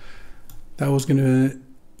Confluence. That was going to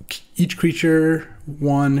each creature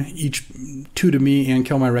 1, each 2 to me, and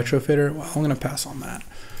kill my Retrofitter. Well, I'm going to pass on that.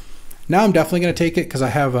 Now I'm definitely going to take it because I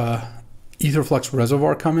have a Aetherflux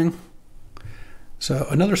Reservoir coming. So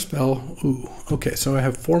another spell. Ooh, okay, so I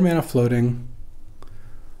have 4 mana floating.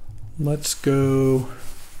 Let's go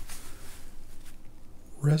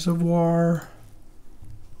Reservoir.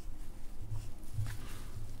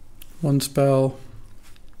 1 spell.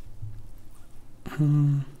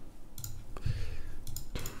 I'm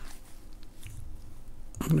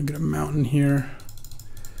going to get a Mountain here.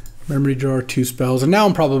 Memory Jar, 2 spells. And now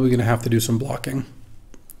I'm probably going to have to do some blocking.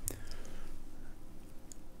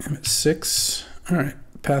 I'm at 6. All right,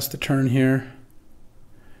 pass the turn here.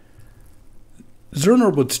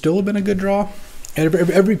 Zernorb would still have been a good draw. At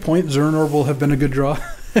every point, Zernorb will have been a good draw.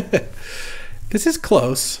 This is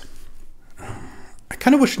close. I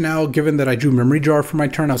kind of wish now, given that I drew Memory Jar for my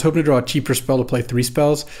turn, I was hoping to draw a cheaper spell to play 3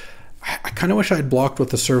 spells. I kind of wish I had blocked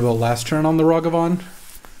with the Servo last turn on the Ragavan.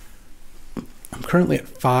 I'm currently at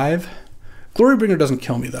 5. Glorybringer doesn't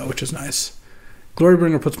kill me though, which is nice.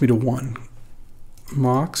 Glorybringer puts me to 1.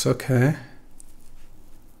 Mox, okay.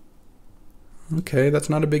 Okay, that's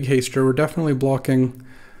not a big haster. We're definitely blocking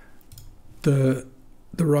the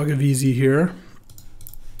Ragavizi here.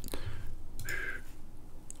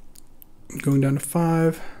 Going down to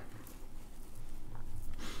 5.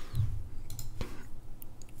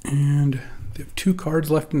 And they have 2 cards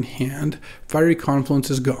left in hand. Fiery Confluence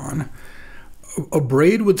is gone. A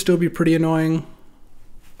Braid would still be pretty annoying.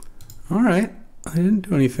 All right, I didn't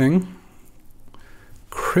do anything.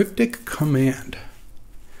 Cryptic Command.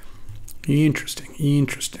 Interesting,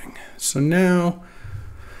 interesting. So now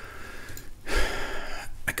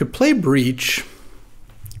I could play Breach.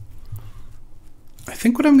 I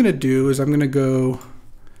think what I'm going to do is I'm going to go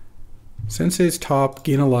Sensei's Top,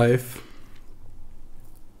 gain a life.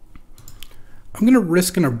 I'm going to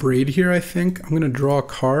risk an Abrade here, I think. I'm going to draw a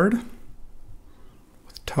card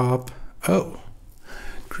with top. Oh,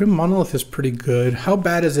 Grim Monolith is pretty good. How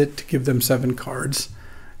bad is it to give them 7 cards?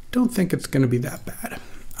 Don't think it's going to be that bad.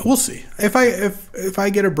 We'll see. If I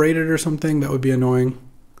get abraded or something, that would be annoying.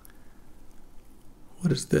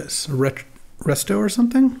 What is this? A resto or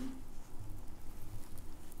something?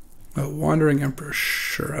 A Wandering Emperor.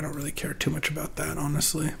 Sure, I don't really care too much about that,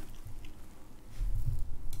 honestly.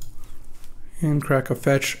 And crack a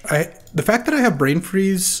fetch. The fact that I have Brain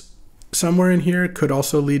Freeze somewhere in here could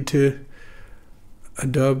also lead to a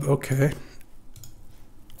dub. Okay.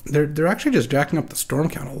 They're actually just jacking up the storm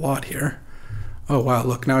count a lot here. Oh wow,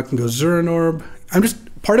 look, now I can go Zurin Orb.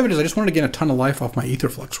 Part of it is I just wanted to gain a ton of life off my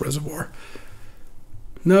Aetherflux Reservoir.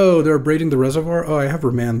 No, they're abrading the reservoir. Oh, I have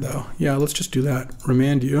Remand though. Yeah, let's just do that.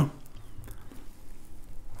 Remand you.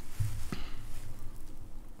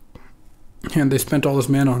 And they spent all this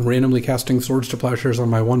mana on randomly casting Swords to Plowshares on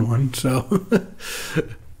my 1/1, so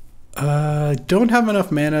don't have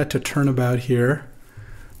enough mana to turn about here,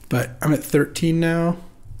 but I'm at 13 now.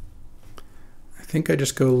 I think I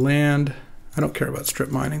just go land. I don't care about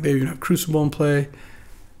strip mining. They even have Crucible in play.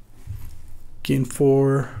 Gain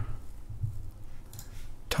 4.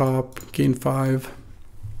 Top, gain 5.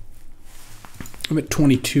 I'm at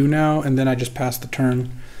 22 now, and then I just pass the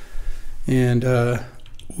turn. And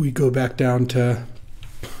we go back down to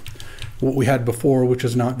what we had before, which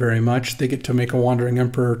is not very much. They get to make a Wandering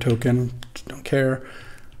Emperor token. Don't care.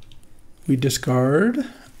 We discard.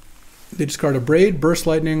 They discard a Braid, Burst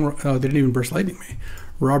Lightning. Oh, they didn't even Burst Lightning me.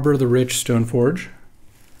 Robber of the Rich, Stoneforge.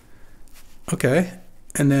 Okay.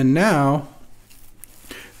 And then now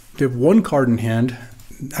they have 1 card in hand.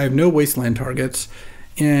 I have no wasteland targets,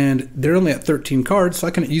 and they're only at 13 cards, so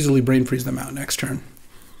I can easily Brain Freeze them out next turn.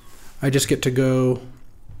 I just get to go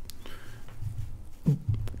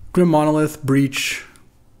Grim Monolith, Breach,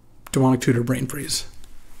 Demonic Tutor, Brain Freeze.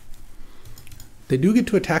 They do get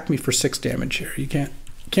to attack me for 6 damage here. You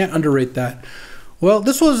can't underrate that. Well,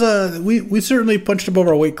 this was we certainly punched above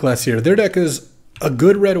our weight class here. Their deck is a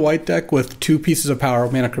good red-white deck with 2 pieces of power.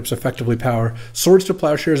 Mana Crypt's effectively power. Swords to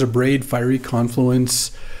Plowshares, a Braid, Fiery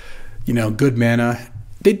Confluence, you know, good mana.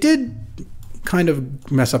 They did kind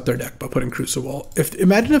of mess up their deck by putting Crucible.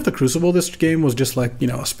 Imagine if the Crucible this game was just like, you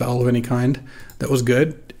know, a spell of any kind that was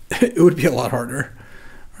good. It would be a lot harder.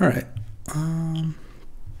 All right.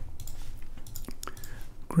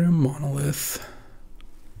 Grim Monolith.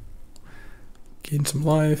 Gain some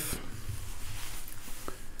life.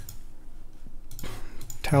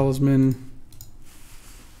 Talisman.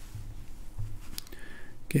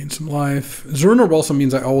 Gain some life. Zurin Orb also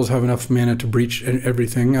means I always have enough mana to breach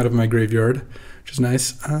everything out of my graveyard, which is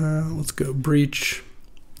nice. Let's go Breach.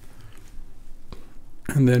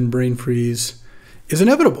 And then Brain Freeze is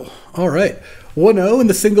inevitable. All right. 1-0 in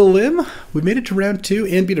the Single Limb. We made it to round 2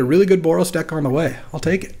 and beat a really good Boros deck on the way. I'll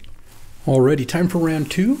take it. Alrighty, time for round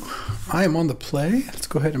 2. I am on the play. Let's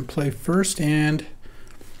go ahead and play first, and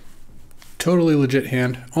totally legit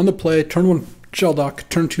hand. On the play, turn 1 Shelldock,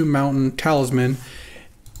 turn 2 Mountain, Talisman.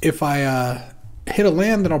 If I hit a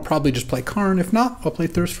land, then I'll probably just play Karn. If not, I'll play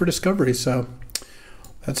Thirst for Discovery. So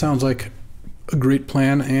that sounds like a great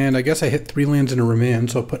plan. And I guess I hit 3 lands in a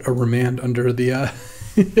Remand, so I'll put a Remand under the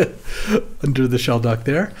under the Shelldock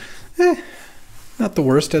there. Not the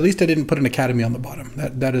worst. At least I didn't put an Academy on the bottom.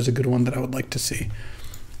 That is a good one that I would like to see.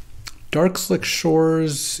 Dark Slick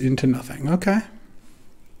Shores into nothing. Okay.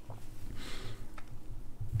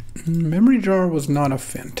 Memory Jar was not a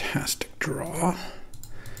fantastic draw,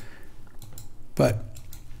 but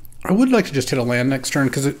I would like to just hit a land next turn,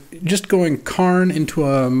 because just going Karn into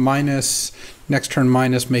a minus, next turn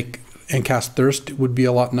minus, make and cast Thirst would be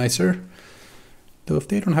a lot nicer. Though if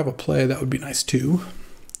they don't have a play, that would be nice too.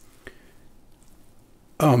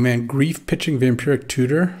 Oh man, Grief pitching Vampiric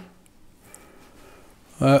Tutor.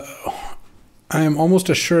 I am almost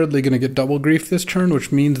assuredly going to get double Grief this turn,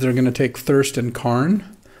 which means they're going to take Thirst and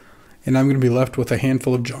Karn, and I'm going to be left with a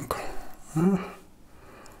handful of junk.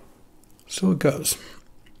 So it goes.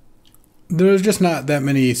 There's just not that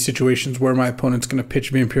many situations where my opponent's going to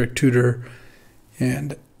pitch Vampiric Tutor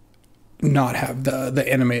and not have the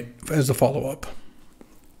animate as a follow-up.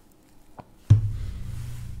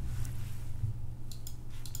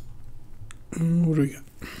 What do we got?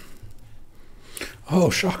 Oh,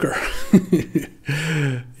 shocker.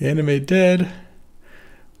 Animate dead.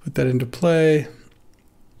 Put that into play.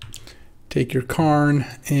 Take your Karn.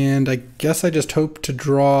 And I guess I just hope to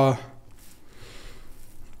draw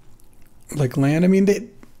like land. I mean,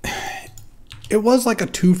 it was like a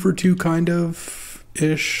 2-for-2 kind of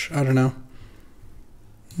ish. I don't know.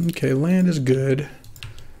 Okay, land is good.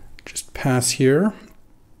 Just pass here.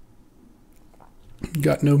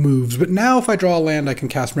 Got no moves. But now if I draw a land, I can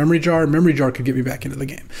cast Memory Jar. Memory Jar could get me back into the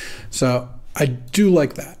game. So I do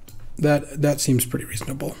like that. That seems pretty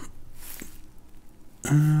reasonable.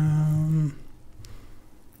 What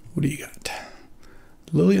do you got?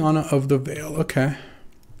 Liliana of the Veil. Okay.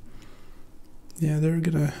 Yeah, they're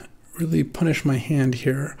going to really punish my hand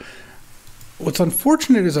here. What's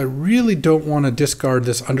unfortunate is I really don't want to discard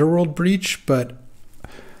this Underworld Breach, but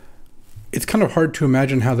it's kind of hard to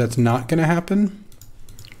imagine how that's not going to happen,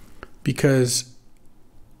 because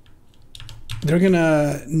they're going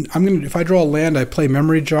to, if I draw a land, I play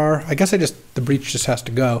Memory Jar. I guess the Breach just has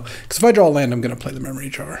to go, because if I draw a land, I'm going to play the Memory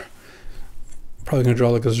Jar. Probably going to draw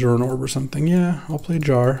like a Zurn Orb or something. Yeah, I'll play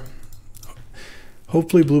Jar.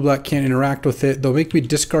 Hopefully blue-black can't interact with it. They'll make me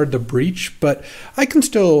discard the Breach, but I can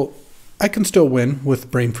still win with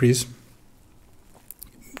Brain Freeze.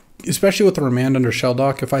 Especially with the Remand under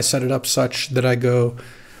Shelldock. If I set it up such that I go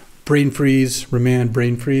Brain Freeze, Remand,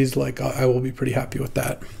 Brain Freeze, like I will be pretty happy with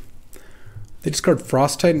that. They discard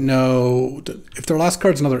Frost Titan? No. If their last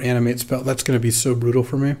card's another animate spell, that's going to be so brutal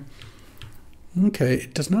for me. Okay,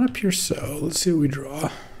 it does not appear so. Let's see what we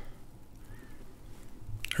draw.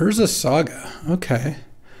 Urza Saga. Okay.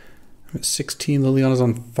 I'm at 16. Liliana's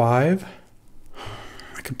on 5.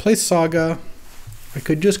 I could play Saga. I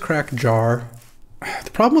could just crack Jar.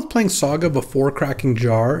 The problem with playing Saga before cracking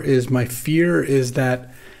Jar is my fear is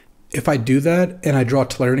that if I do that and I draw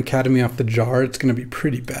Tolarian Academy off the Jar, it's going to be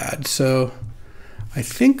pretty bad. So I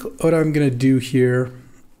think what I'm going to do here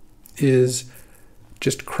is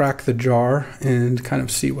just crack the Jar and kind of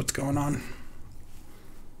see what's going on.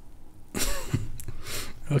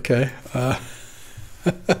 Okay. I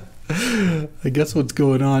guess what's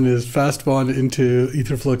going on is Fast Bond into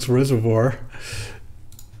Aetherflux Reservoir.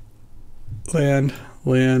 Land,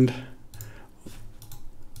 land,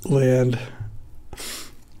 land.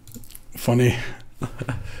 Funny.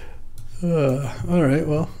 All right,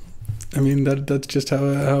 well, I mean, that's just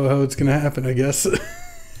how it's going to happen, I guess.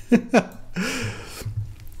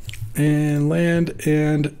 And land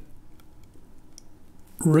and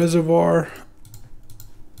Reservoir.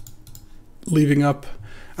 Leaving up.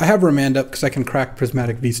 I have Remand up because I can crack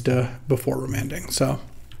Prismatic Vista before remanding, so.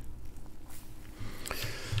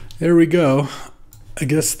 There we go. I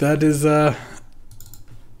guess that is that.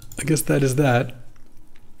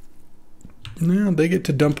 Now they get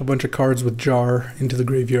to dump a bunch of cards with Jar into the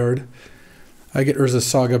graveyard. I get Urza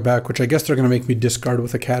Saga back, which I guess they're going to make me discard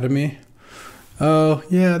with Academy. Oh,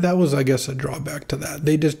 yeah, that was, I guess, a drawback to that.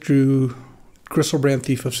 They just drew Gristlebrand,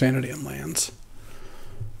 Thief of Sanity, and lands.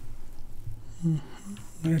 They're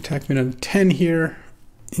going to attack me on 10 here,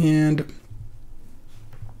 and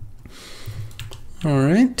all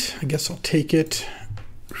right, I guess I'll take it.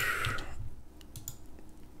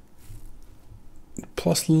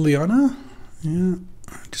 Plus Liliana. Yeah,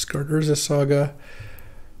 discard Urza Saga.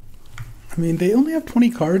 I mean, they only have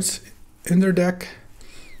 20 cards in their deck,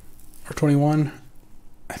 or 21.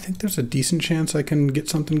 I think there's a decent chance I can get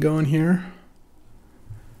something going here.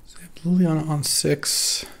 So I have Liliana on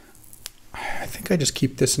 6. I think I just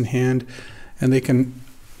keep this in hand, and they can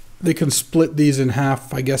split these in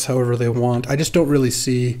half, I guess, however they want. I just don't really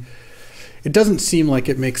see, it doesn't seem like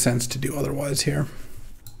it makes sense to do otherwise here.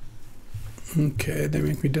 Okay, they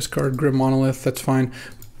make me discard Grim Monolith, that's fine.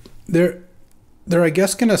 They're I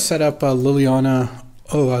guess gonna set up Liliana.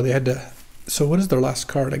 Oh, they had to, so what is their last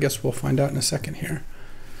card? I guess we'll find out in a second here.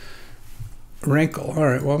 Rankle, all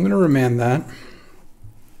right, well, I'm gonna remand that.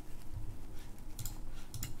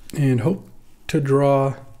 And hope to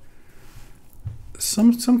draw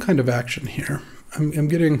some kind of action here. I'm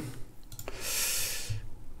getting,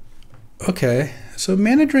 okay, so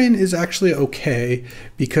Mana Drain is actually okay,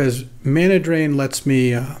 because Mana Drain lets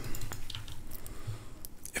me,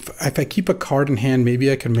 if I keep a card in hand, maybe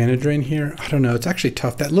I can Mana Drain here. I don't know, it's actually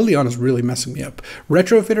tough. That Liliana is really messing me up.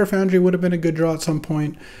 Retrofitter Foundry would have been a good draw at some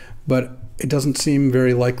point, but it doesn't seem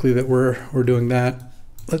very likely that we're doing that.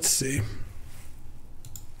 Let's see.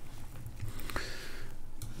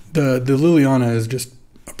 The Liliana is just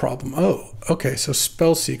a problem. Oh, okay, so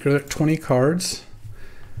Spellseeker, 20 cards.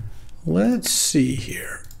 Let's see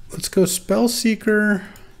here. Let's go Spellseeker,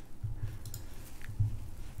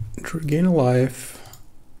 gain a life,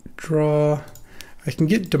 draw. I can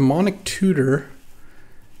get Demonic Tutor,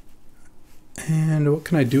 and what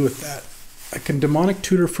can I do with that? I can Demonic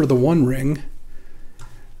Tutor for the 1 ring.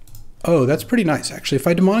 Oh, that's pretty nice, actually. If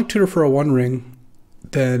I Demonic Tutor for a 1 ring,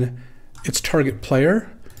 then it's target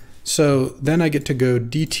player. So then I get to go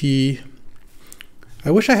DT.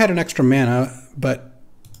 I wish I had an extra mana, but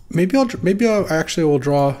maybe I actually will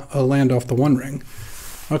draw a land off the 1 ring.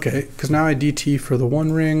 Okay, because now I DT for the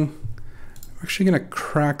 1 ring. actually going to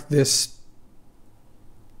crack this.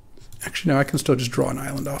 Actually, no, I can still just draw an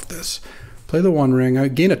island off this. Play the one ring. I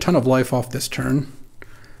gain a ton of life off this turn.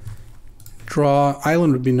 Draw.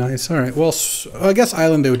 Island would be nice. All right, well, I guess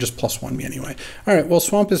island, they would just +1 me anyway. All right, well,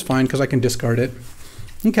 swamp is fine because I can discard it.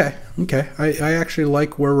 Okay, okay. I actually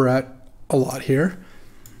like where we're at a lot here.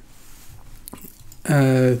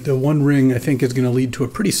 The one ring, I think, is going to lead to a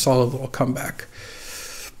pretty solid little comeback.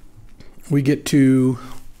 We get to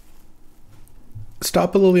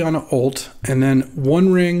stop a Liliana ult, and then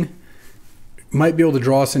one ring might be able to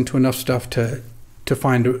draw us into enough stuff to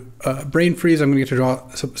find a brain freeze. I'm going to get to draw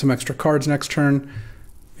some extra cards next turn.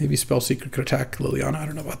 Maybe Spellseeker could attack Liliana. I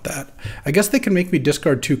don't know about that. I guess they can make me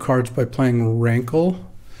discard 2 cards by playing Rankle,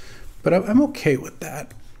 but I'm okay with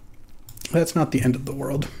that. That's not the end of the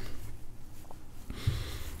world.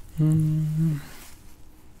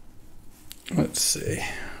 Let's see.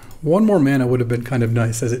 One more mana would have been kind of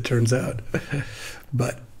nice, as it turns out,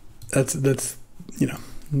 but that's you know,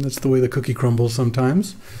 that's the way the cookie crumbles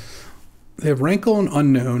sometimes. They have Rankle and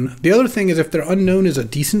Unknown. The other thing is, if their Unknown is a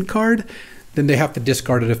decent card, then they have to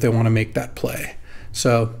discard it if they want to make that play.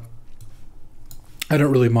 So I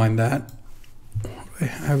don't really mind that. What do I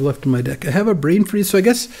have left in my deck? I have a Brain Freeze, so I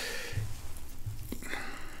guess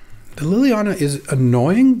the Liliana is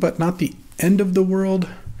annoying, but not the end of the world.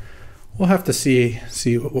 We'll have to see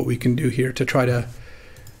what we can do here to try to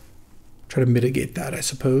mitigate that, I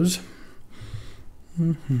suppose.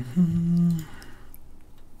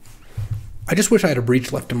 I just wish I had a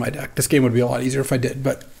Breach left in my deck. This game would be a lot easier if I did,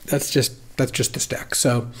 but that's just the stack.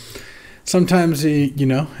 So sometimes, you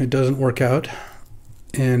know, it doesn't work out.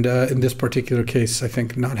 And in this particular case, I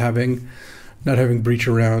think not having Breach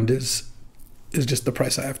around is just the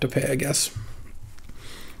price I have to pay, I guess.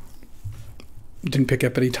 Didn't pick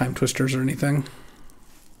up any Time Twisters or anything.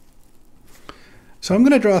 So I'm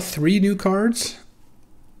going to draw 3 new cards.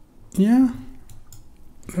 Yeah,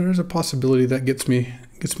 there's a possibility that gets me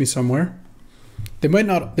somewhere.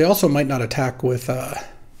 They also might not attack with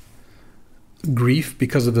Grief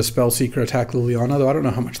because of the Spellseeker attack Liliana, though I don't know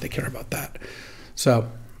how much they care about that.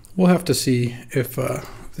 So we'll have to see if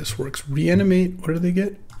this works. Reanimate, what do they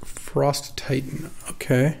get? Frost Titan.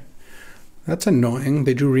 Okay, that's annoying.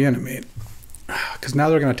 They drew Reanimate because now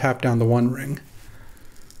they're going to tap down the one ring.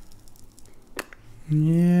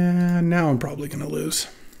 Yeah, now I'm probably going to lose.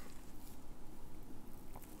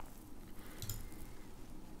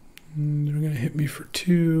 They're going to hit me for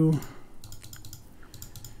 2.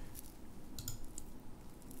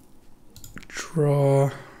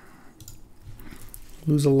 Draw.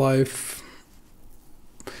 Lose a life.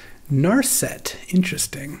 Narset.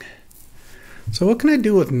 Interesting. So what can I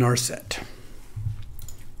do with Narset?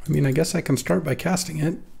 I mean, I guess I can start by casting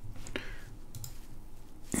it.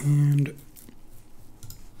 And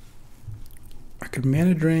I could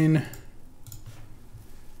Mana Drain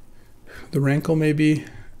the Rankle maybe.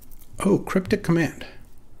 Oh, Cryptic Command.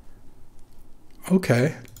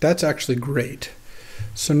 Okay, that's actually great.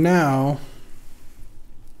 So now,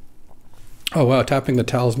 oh wow, tapping the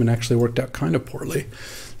Talisman actually worked out kind of poorly.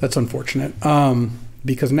 That's unfortunate.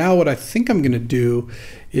 Because now what I think I'm going to do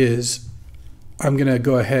is I'm going to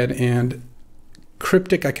go ahead and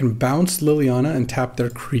Cryptic. I can bounce Liliana and tap their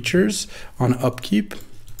creatures on upkeep.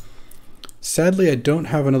 Sadly, I don't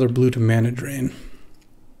have another blue to Mana Drain.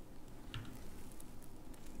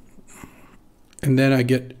 And then I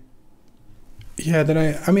get, yeah,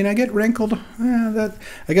 then I mean, I get rankled. I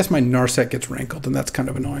guess my Narset gets rankled, and that's kind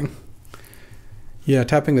of annoying. Yeah,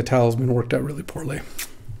 tapping the Talisman worked out really poorly.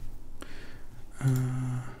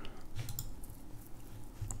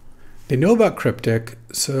 They know about Cryptic,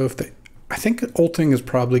 so if they, I think ulting is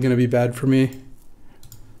probably going to be bad for me.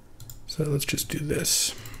 So let's just do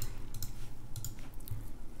this.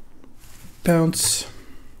 Bounce,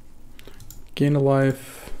 gain a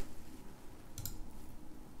life.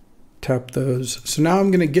 Tap those. So now I'm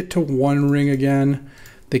going to get to one ring again.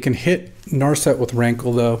 They can hit Narset with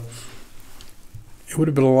Rankle, though. It would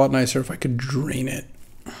have been a lot nicer if I could drain it.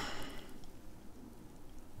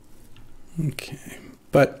 Okay.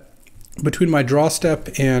 But between my draw step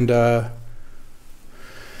and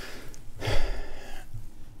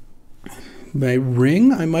my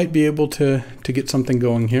ring, I might be able to get something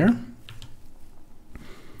going here.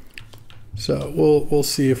 So we'll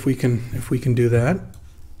see if we can do that.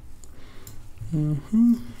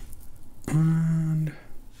 And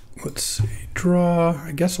let's see, draw.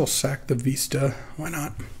 I guess I'll sack the Vista. Why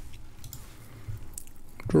not?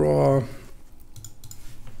 Draw.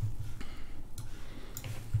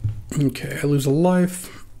 Okay, I lose a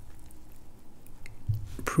life.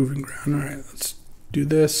 Proving ground. All right, let's do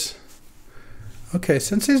this. Okay,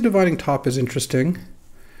 Sensei's dividing top is interesting.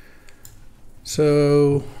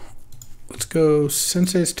 So let's go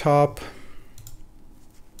Sensei's top,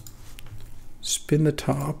 spin the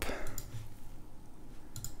top.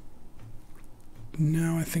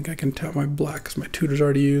 Now I think I can tap my black because my tutor's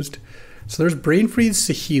already used. So there's Brain Freeze,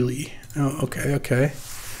 Saheeli. Oh, okay, okay.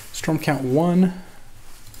 Storm count 1,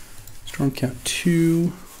 storm count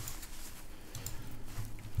 2.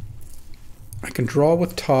 I can draw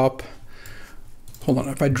with top. Hold on,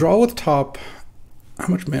 if I draw with top, how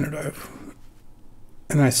much mana do I have?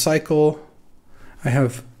 And I cycle. I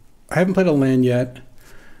haven't played a land yet.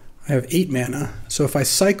 I have 8 mana. So if I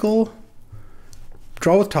cycle,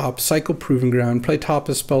 draw with top, cycle Proving Ground, play top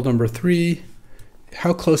as spell number 3.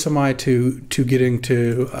 How close am I to getting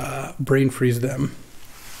to Brain Freeze them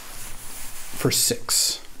for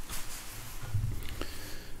 6?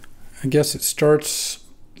 I guess it starts.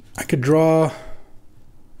 I could draw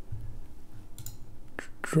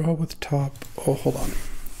with top. Oh, hold on.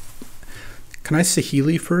 Can I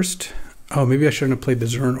Saheeli first? Oh, maybe I shouldn't have played the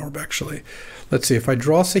Zern Orb, actually. Let's see. If I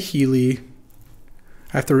draw Saheeli,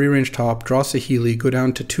 I have to rearrange top, draw Saheeli, go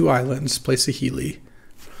down to 2 islands, play Saheeli.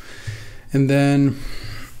 And then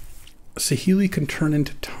Saheeli can turn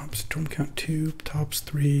into tops. Storm count 2, tops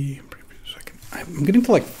 3. I'm getting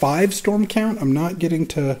to like 5 storm count. I'm not getting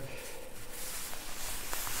to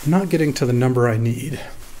the number I need.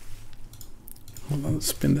 Hold on, let's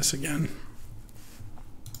spin this again.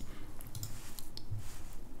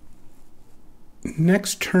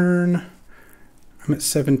 Next turn, I'm at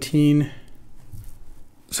 17.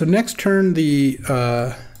 So next turn, the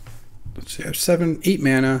let's see, I have 8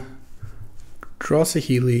 mana. Draw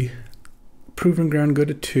Saheeli, Proving Ground, go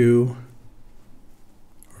to 2.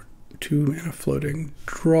 Or 2 mana floating.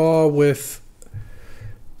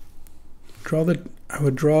 I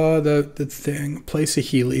would draw the thing, play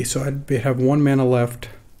Saheeli, so I'd have 1 mana left.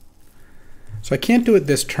 So I can't do it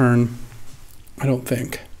this turn, I don't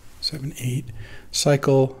think. 7, 8,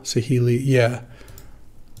 cycle, Saheeli, yeah.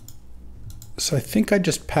 So I think I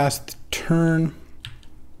just pass the turn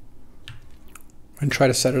and try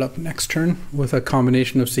to set it up next turn with a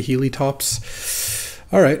combination of Saheeli tops.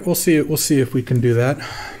 All right, we'll see if we can do that.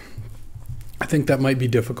 I think that might be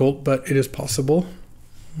difficult, but it is possible.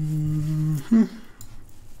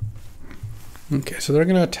 Okay, so they're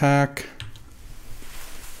gonna attack.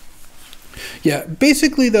 Yeah,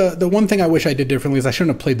 basically the one thing I wish I did differently is I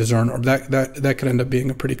shouldn't have played the Zern Orb. That could end up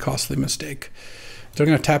being a pretty costly mistake. They're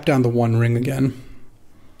gonna tap down the 1 ring again.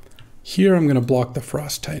 Here I'm gonna block the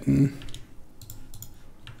Frost Titan.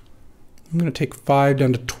 I'm gonna take 5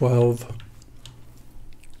 down to 12.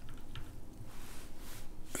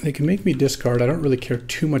 They can make me discard. I don't really care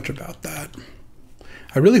too much about that.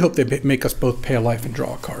 I really hope they make us both pay a life and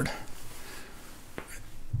draw a card.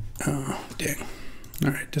 Oh, dang.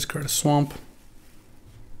 All right, discard a swamp.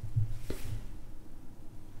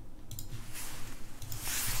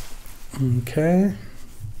 Okay.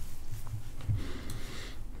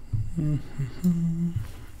 And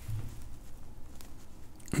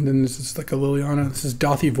then this is like a Liliana. This is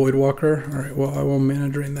Dothy Voidwalker. All right, well, I will mana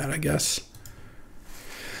drain that, I guess.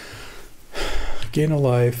 Gain a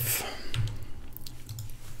life.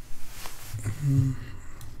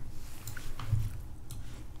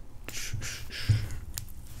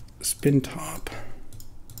 Spin top.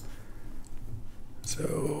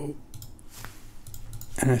 So,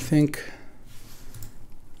 and I think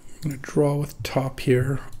I'm going to draw with top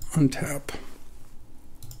here, untap.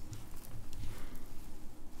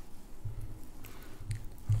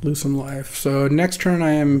 Lose some life. So next turn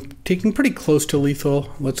I am taking pretty close to lethal.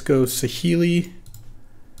 Let's go Saheeli.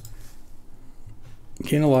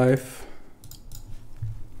 Gain a life.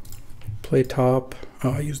 Play top.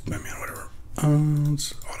 Oh, I used my mana, whatever.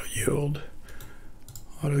 Let's auto yield.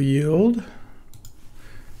 Auto yield.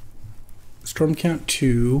 Storm count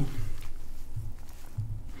 2.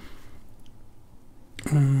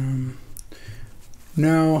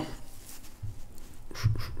 Now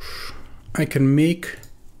I can make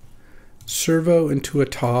servo into a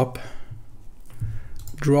top,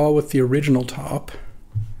 draw with the original top,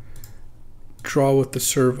 draw with the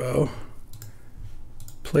servo,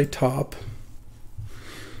 play top.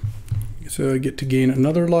 So I get to gain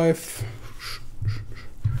another life.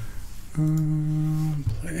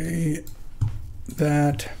 Play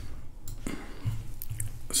that.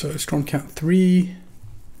 So storm count 3.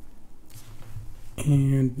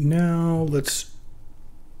 And now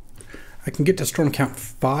I can get to storm count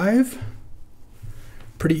 5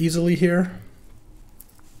 pretty easily here.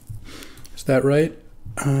 Is that right?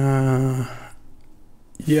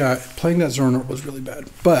 Yeah, playing that Zern Orb was really bad.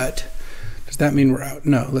 But Does that mean we're out?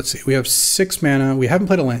 No, let's see. We have 6 mana. We haven't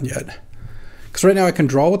played a land yet. Because right now I can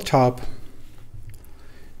draw with top,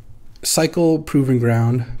 cycle Proving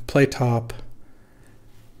Ground, play top,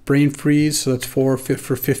 Brain Freeze, so that's 4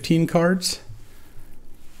 for 15 cards.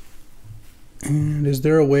 And is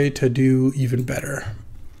there a way to do even better?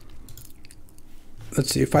 Let's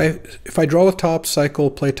see, if I draw with top,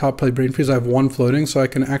 cycle, play top, play Brain Freeze, I have 1 floating, so I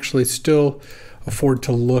can actually still afford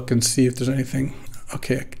to look and see if there's anything.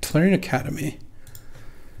 Okay, Clarion Academy.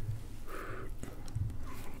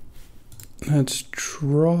 Let's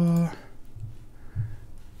draw.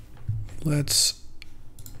 Let's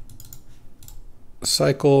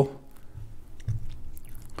cycle.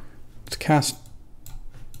 Let's cast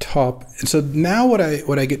top. And so now what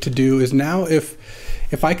I get to do is now if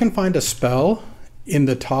I can find a spell in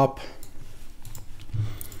the top,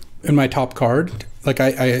 in my top card, like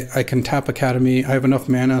I can tap Academy. I have enough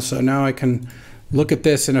mana, so now I can look at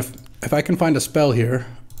this, and if I can find a spell here,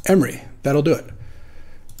 Emery, that'll do it.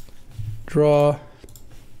 Draw,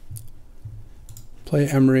 play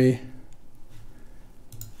Emery,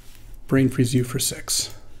 Brain Freeze you for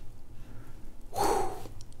 6. Whew.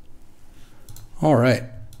 All right.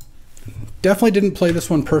 Definitely didn't play this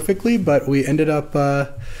one perfectly, but we ended up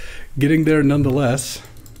getting there nonetheless.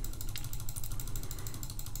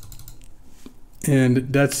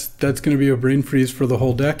 And that's going to be a Brain Freeze for the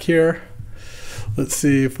whole deck here. Let's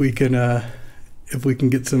see if we can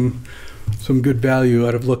get some good value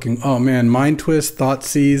out of looking. Oh man, Mind Twist,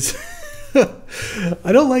 Thoughtseize.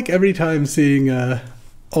 I don't like every time seeing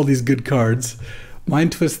all these good cards.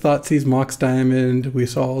 Mind Twist, Thoughtseize, Mox Diamond. We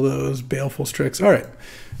saw all those. Baleful Strix. All right,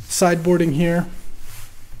 sideboarding here.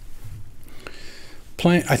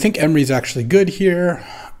 I think Emery's actually good here.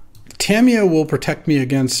 Tamiya will protect me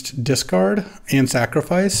against discard and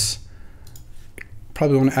sacrifice.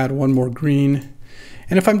 Probably want to add 1 more green.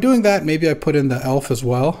 And if I'm doing that, maybe I put in the elf as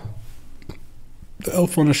well. The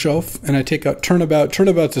elf on a shelf, and I take out Turnabout.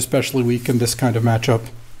 Turnabout's especially weak in this kind of matchup.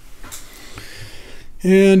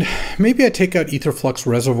 And maybe I take out Aetherflux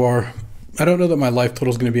Reservoir. I don't know that my life total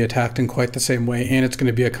is going to be attacked in quite the same way, and it's going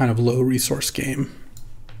to be a kind of low resource game.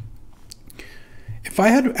 If I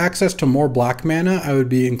had access to more black mana, I would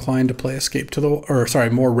be inclined to play Escape to the, or sorry,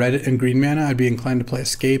 more red and green mana, I'd be inclined to play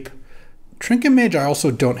Escape. Trinket Mage I also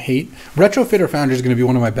don't hate. Retrofitter Foundry is going to be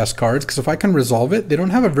one of my best cards, because if I can resolve it, they don't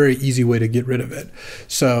have a very easy way to get rid of it.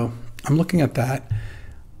 So I'm looking at that.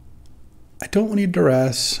 I don't need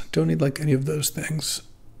Duress, don't need like any of those things.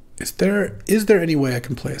 Is there any way I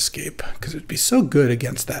can play Escape? Because it'd be so good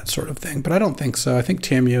against that sort of thing, but I don't think so. I think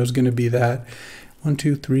Tamiya is going to be that. 1,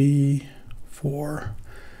 2, 3, 4,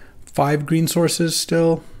 5 green sources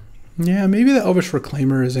still. Yeah, maybe the Elvish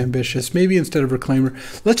Reclaimer is ambitious. Maybe instead of Reclaimer,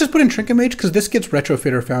 let's just put in Trinket Mage, because this gets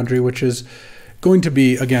Retrofitter Foundry, which is going to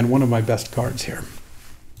be, again, one of my best cards here.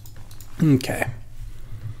 Okay.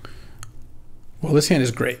 Well, this hand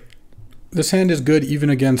is great. This hand is good even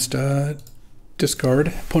against discard.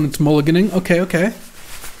 Opponent's mulliganing. Okay.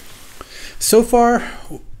 So far,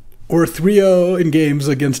 we're 3-0 in games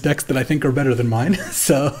against decks that I think are better than mine.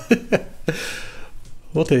 So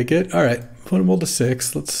we'll take it. All right. Put them all to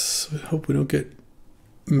 6. Let's hope we don't get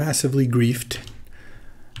massively griefed.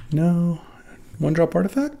 No. 1-drop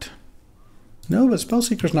artifact? No, but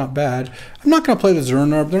Spellseeker's not bad. I'm not going to play the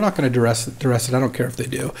Zernarb. They're not going to duress it. I don't care if they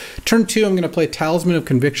do. Turn 2, I'm going to play Talisman of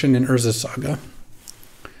Conviction in Urza's Saga.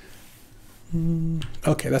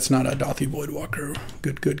 Okay, that's not a Dothy Voidwalker.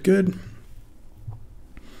 Good.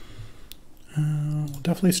 We're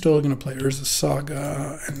definitely still going to play Urza's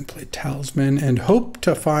Saga and play Talisman and hope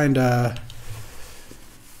to find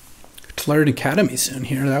Clarion Academy soon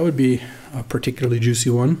here. That would be a particularly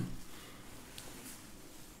juicy one.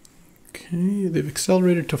 Okay, they've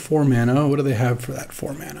accelerated to 4 mana. What do they have for that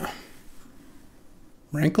 4 mana?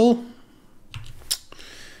 Rankle?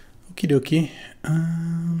 Okie dokie.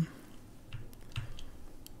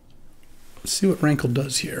 Let's see what Rankle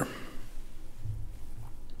does here.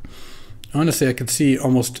 Honestly, I could see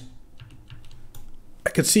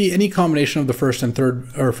any combination of the first and third,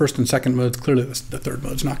 or first and second modes. Clearly the third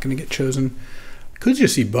mode's not going to get chosen. Could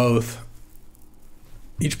just see both.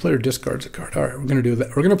 Each player discards a card. All right, we're going to do that.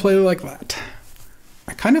 We're going to play like that.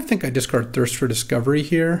 I kind of think I discard Thirst for Discovery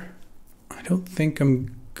here. I don't think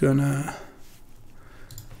I'm going to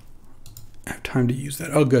have time to use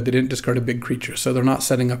that. Oh, good. They didn't discard a big creature, so they're not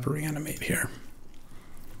setting up a Reanimate here.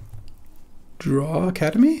 Draw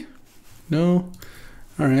Academy? No.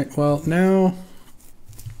 All right, well, now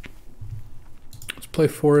let's play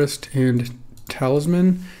Forest and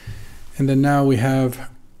Talisman. And then now we have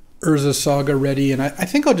Urza's Saga ready, and I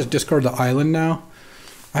think I'll just discard the island now.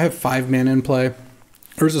 I have 5 mana in play.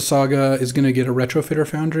 Urza Saga is going to get a Retrofitter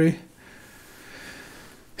Foundry.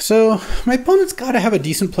 So my opponent's got to have a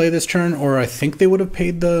decent play this turn, or I think they would have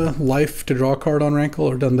paid the life to draw a card on Rankle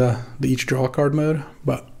or done the each draw card mode.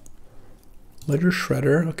 But Ledger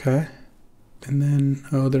Shredder, okay. And then,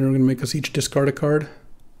 oh, they're going to make us each discard a card.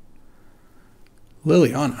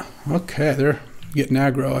 Liliana, okay, they're getting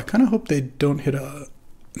aggro. I kind of hope they don't hit a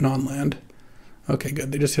non-land. Okay,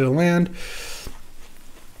 good, they just hit a land.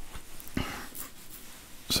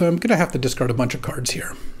 So I'm going to have to discard a bunch of cards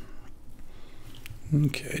here.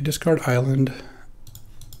 Okay, discard Island.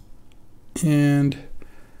 And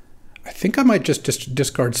I think I might just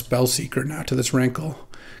discard Spellseeker now to this Rankle.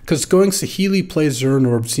 Because going Saheeli plays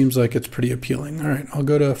Zernorb seems like it's pretty appealing. All right, I'll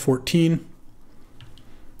go to 14.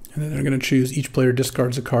 And then they're going to choose each player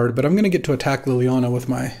discards a card. But I'm going to get to attack Liliana with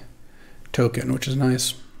my token, which is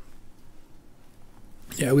nice.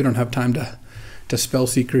 Yeah, we don't have time to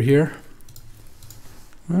Spellseeker here.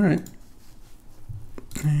 All right.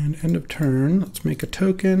 And end of turn, let's make a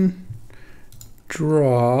token,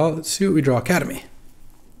 draw, let's see what we draw. Academy.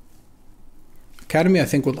 Academy I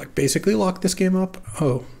think would like basically lock this game up.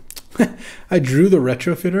 Oh, I drew the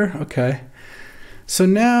Retrofitter, okay. So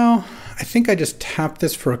now I think I just tap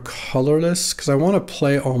this for a colorless because I want to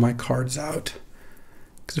play all my cards out.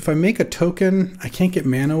 Because if I make a token, I can't get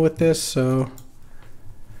mana with this, so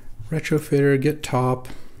Retrofitter, get top.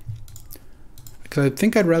 Because I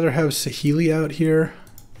think I'd rather have Saheeli out here.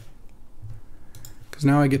 Because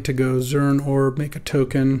now I get to go Zern Orb, make a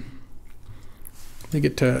token. They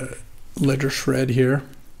get to Ledger Shred here.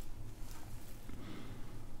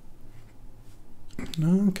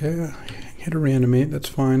 Okay, hit a reanimate, that's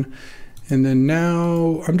fine. And then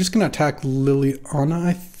now I'm just going to attack Liliana,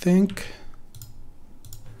 I think.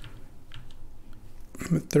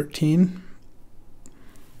 I'm at 13.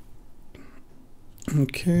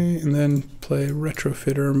 Okay, and then play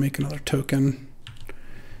Retrofitter, make another token.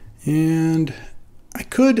 And I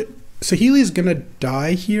could, Saheeli's gonna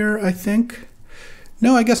die here, I think.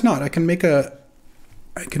 No, I guess not. I can make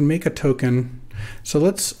a token. So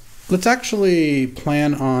let's actually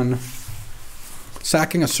plan on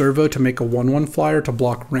sacking a servo to make a 1/1 flyer to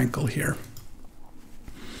block Rankle here.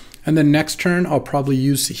 And then next turn I'll probably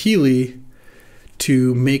use Saheeli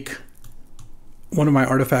to make one of my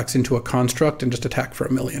artifacts into a construct and just attack for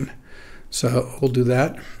 1,000,000. So we'll do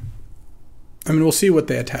that. I mean, we'll see what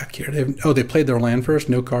they attack here. They played their land first,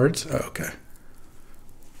 no cards. Oh, okay.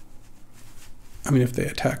 I mean, if they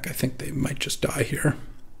attack, I think they might just die here.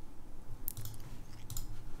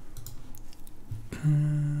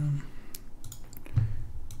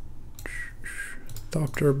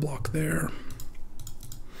 Thopter, block there.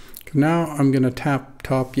 Now I'm going to tap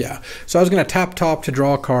top, yeah. So I was going to tap top to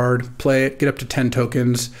draw a card, play it, get up to 10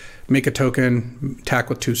 tokens, make a token, attack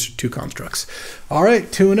with two constructs. All right,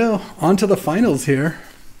 2-0. On to the finals here.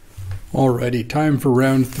 Alrighty, time for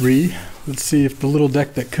round 3. Let's see if the little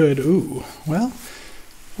deck that could, ooh, well,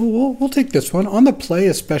 we'll take this one. On the play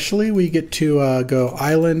especially, we get to go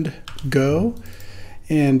Island, go,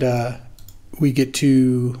 and we get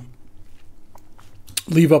to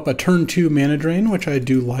leave up a turn 2 mana drain, which I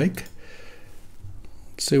do like.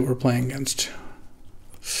 Let's see what we're playing against.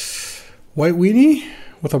 White Weenie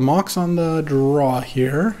with a Mox on the draw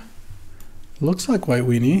here. Looks like White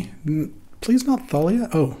Weenie. Please not Thalia.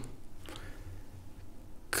 Oh.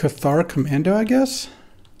 Cathar Commando, I guess.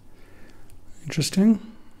 Interesting.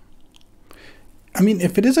 I mean,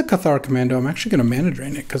 if it is a Cathar Commando, I'm actually going to mana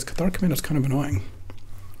drain it because Cathar Commando is kind of annoying.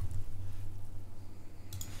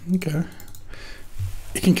 Okay.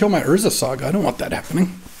 It can kill my Urza Saga. I don't want that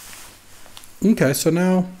happening. Okay, so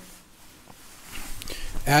now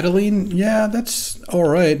Adeline, yeah, that's all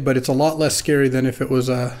right, but it's a lot less scary than if it was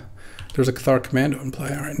there's a Cathar Commando in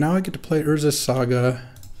play. All right, now I get to play Urza Saga,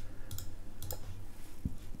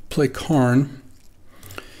 play Karn,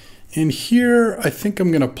 and here I think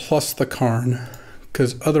I'm going to plus the Karn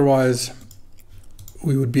because otherwise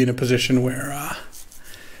we would be in a position where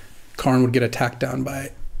Karn would get attacked down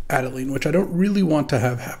by Adeline, which I don't really want to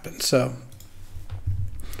have happen. So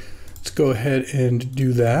let's go ahead and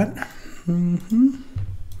do that. Are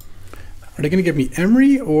they going to give me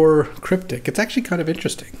Emery or Cryptic? It's actually kind of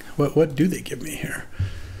interesting. What do they give me here?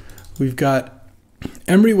 We've got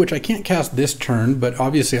Emery, which I can't cast this turn, but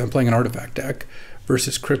obviously I'm playing an artifact deck,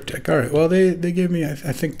 versus Cryptic. All right, well, they gave me, I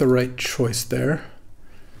think, the right choice there.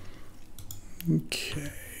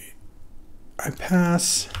 Okay. I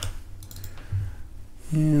pass.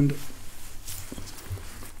 And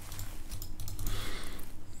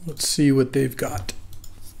let's see what they've got.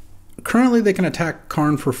 Currently, they can attack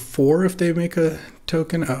Karn for 4 if they make a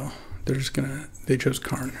token. Oh, they're just gonna, they chose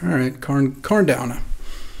Karn. All right, Karn down.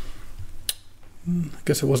 I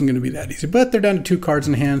guess it wasn't going to be that easy, but they're down to 2 cards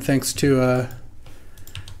in hand thanks to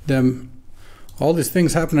them. All these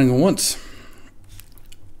things happening at once.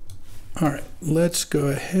 All right, let's go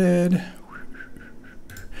ahead.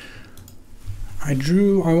 I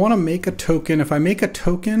want to make a token. If I make a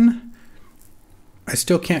token, I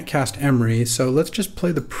still can't cast Emery. So let's just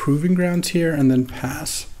play the Proving Grounds here and then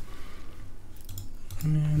pass.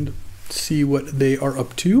 And see what they are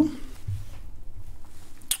up to.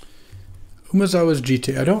 Umezawa's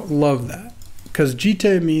Jite. I don't love that, because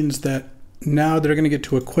Jite means that now they're going to get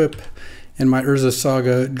to equip, and my Urza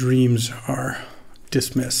Saga dreams are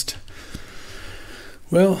dismissed.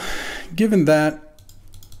 Well, given that,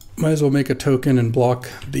 might as well make a token and block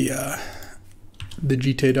the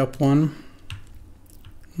Jite'd up one.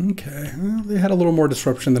 Okay, well, they had a little more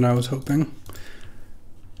disruption than I was hoping.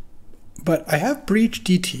 But I have Breach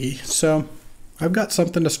DT, so I've got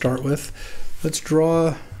something to start with. Let's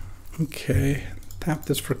draw. Okay, tap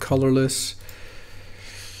this for colorless.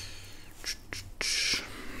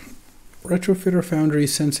 Retrofitter Foundry,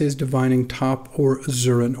 Sensei's Divining Top, or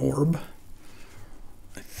Zurin Orb.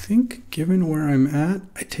 I think given where I'm at,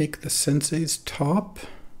 I take the Sensei's Top.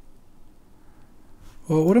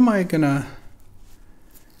 Well, what am I gonna...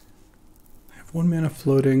 I have 1 mana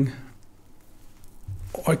floating.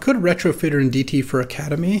 Oh, I could Retrofitter and DT for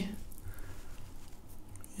Academy.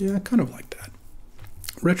 Yeah, I kind of like that.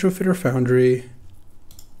 Retrofitter Foundry.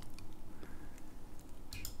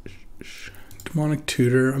 Demonic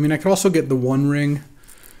Tutor. I mean, I could also get the One Ring.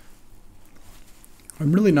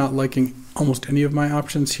 I'm really not liking almost any of my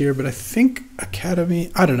options here, but I think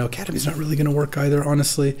Academy, I don't know, Academy's not really going to work either,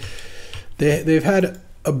 honestly. They've had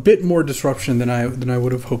a bit more disruption than I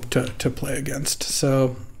would have hoped to play against.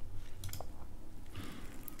 So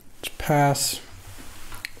let's pass.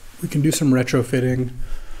 We can do some retrofitting.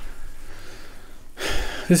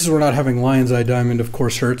 This is where not having Lion's Eye Diamond, of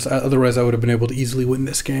course, hurts. Otherwise, I would have been able to easily win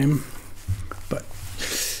this game. But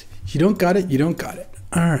you don't got it, you don't got it.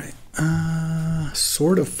 All right.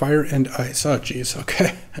 Sword of Fire and Ice. Oh, geez.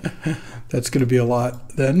 Okay. That's going to be a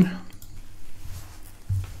lot then.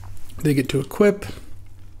 They get to equip.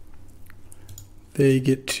 They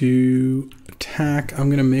get to attack. I'm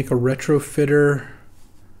going to make a Retrofitter.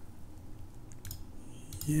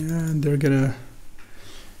 Yeah, they're going to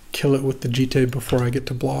kill it with the Jite before I get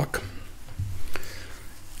to block.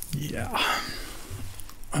 Yeah.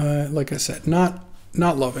 Like I said, not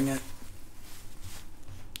loving it.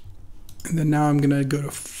 And then now I'm going to go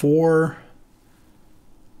to 4.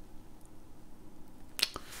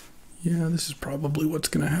 Yeah, this is probably what's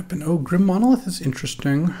going to happen. Oh, Grim Monolith is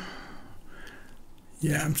interesting.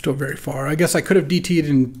 Yeah, I'm still very far. I guess I could have DT'd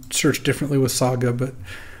and searched differently with Saga, but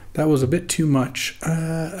that was a bit too much.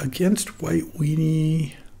 Against White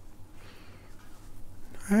Weenie,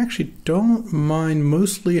 I actually don't mind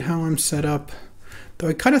mostly how I'm set up. Though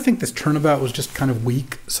I kind of think this turnabout was just kind of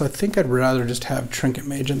weak, so I think I'd rather just have Trinket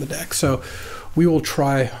Mage in the deck. So we will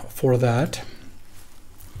try for that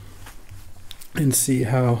and see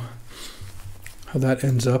how that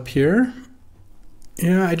ends up here.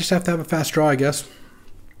 Yeah, I just have to have a fast draw, I guess.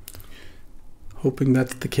 Hoping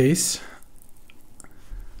that's the case.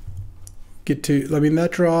 I mean,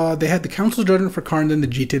 that draw, they had the Council's Judgment for Karn, then the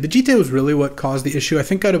Jite. The Jite was really what caused the issue. I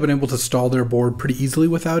think I'd have been able to stall their board pretty easily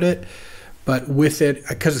without it. But with it,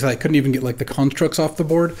 because I couldn't even get like the constructs off the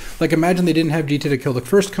board. Like imagine they didn't have Jite to kill the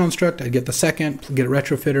first construct, I'd get the second, get a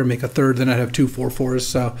Retrofitter, make a third, then I'd have 2 4/4s.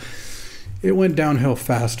 So it went downhill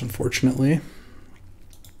fast, unfortunately.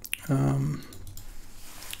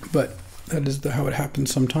 But that is how it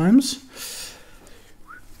happens sometimes.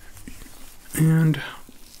 And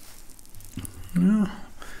yeah.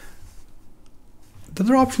 The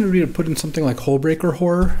other option would be to put in something like Hullbreaker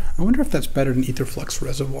Horror. I wonder if that's better than Aetherflux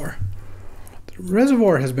Reservoir. The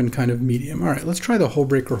Reservoir has been kind of medium. All right, let's try the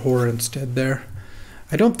Hullbreaker Horror instead there.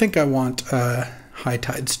 I don't think I want High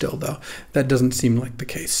Tide still, though. That doesn't seem like the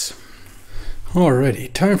case.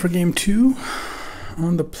 Alrighty, time for game 2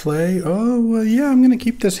 on the play. Oh, well, yeah, I'm going to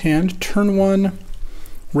keep this hand. Turn 1,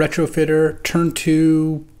 Retrofitter. Turn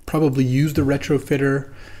 2, probably use the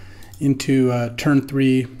Retrofitter into turn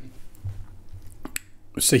 3,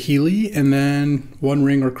 Saheeli, and then One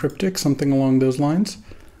Ring or Cryptic, something along those lines.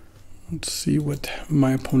 Let's see what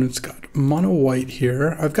my opponent's got. Mono white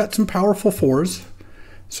here. I've got some powerful 4s,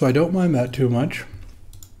 so I don't mind that too much.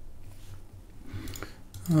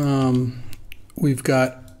 We've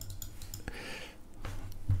got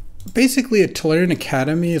basically a Tolarian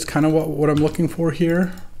Academy is kind of what I'm looking for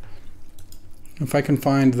here. If I can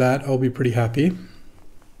find that, I'll be pretty happy.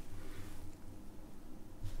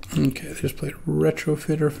 Okay, they just played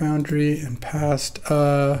Retrofitter Foundry and passed.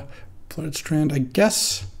 Flooded Strand. I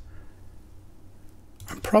guess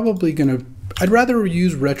I'm probably going to... I'd rather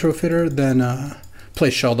use Retrofitter than play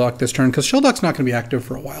Shelldock this turn, because Shelldock's not going to be active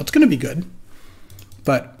for a while. It's going to be good,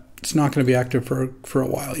 but it's not going to be active for a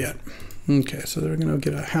while yet. Okay, so they're going to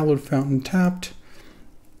get a Hallowed Fountain tapped.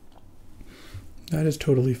 That is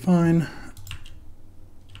totally fine.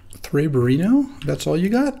 Thraberino, that's all you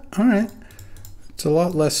got? All right. It's a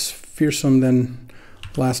lot less fearsome than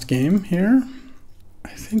last game here. I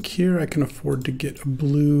think here I can afford to get a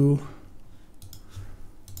blue.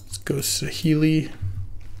 Let's go Saheeli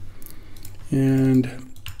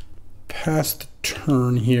and pass the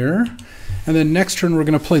turn here. And then next turn we're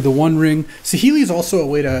going to play the One Ring. Saheeli is also a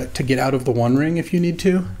way to get out of the One Ring if you need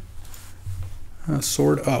to.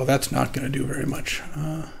 Sword, oh, that's not going to do very much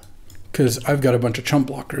because I've got a bunch of chump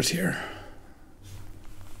blockers here.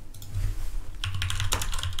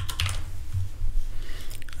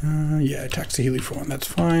 Yeah, attack Saheeli for 1, that's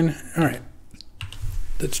fine. All right,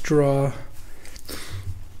 let's draw.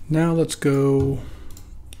 Now let's go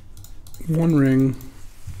One Ring.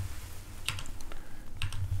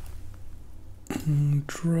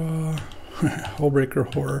 Draw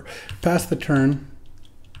Hullbreaker Horror. Pass the turn.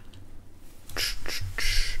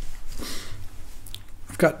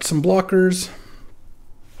 I've got some blockers.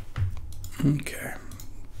 Okay.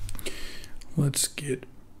 Let's get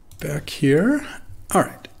back here. All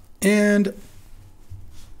right. And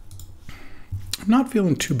I'm not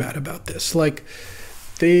feeling too bad about this. Like,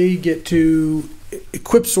 they get to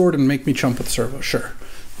equip sword and make me chump with servo, sure.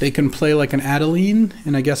 They can play like an Adeline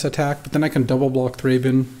and I guess attack, but then I can double block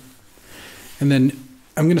Thraben. And then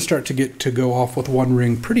I'm going to start to get to go off with One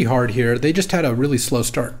Ring pretty hard here. They just had a really slow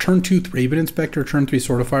start. Turn 2 Thraben Inspector, turn 3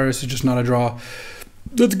 Sword of Fire. This is just not a draw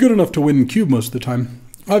that's good enough to win in cube most of the time.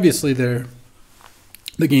 Obviously, the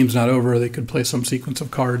game's not over. They could play some sequence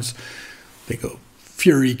of cards. They go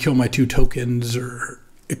Fury, kill my 2 tokens, or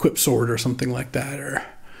equip sword or something like that, or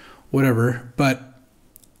whatever. But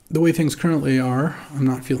the way things currently are, I'm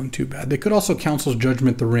not feeling too bad. They could also Council's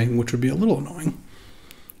Judgment the Ring, which would be a little annoying.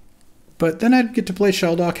 But then I'd get to play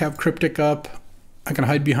Shelldock, have Cryptic up. I can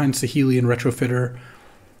hide behind Saheeli and Retrofitter.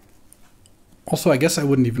 Also, I guess I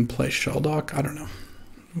wouldn't even play Shelldock. I don't know.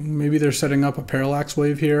 Maybe they're setting up a Parallax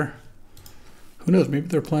Wave here. Who knows? Maybe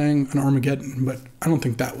they're playing an Armageddon, but I don't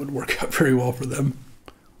think that would work out very well for them.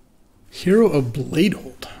 Hero of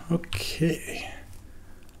Bladehold. Okay.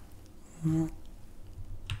 Well,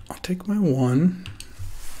 I'll take my 1.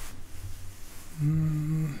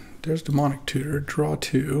 There's Demonic Tutor. Draw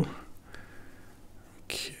 2.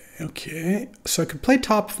 Okay. So I could play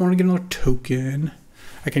top if I want to get another token.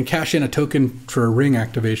 I can cash in a token for a ring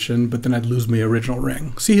activation, but then I'd lose my original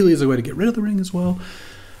ring. Saheeli is a way to get rid of the ring as well.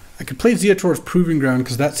 I could play Zeator's Proving Ground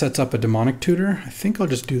because that sets up a Demonic Tutor. I think I'll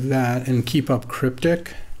just do that and keep up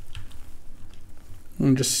Cryptic.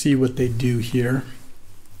 And just see what they do here.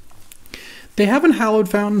 They have an Hallowed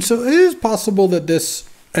Fountain, so it is possible that this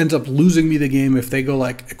ends up losing me the game if they go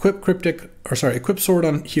like equip Sword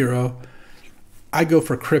on Hero. I go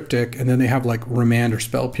for Cryptic, and then they have like Remand or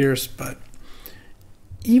Spell Pierce, but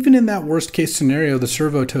even in that worst case scenario, the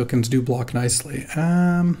servo tokens do block nicely.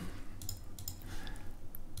 I'm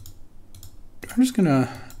just gonna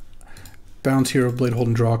bounce Hero of Bladehold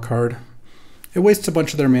and draw a card. It wastes a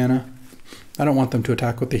bunch of their mana. I don't want them to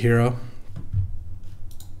attack with the hero.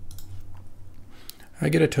 I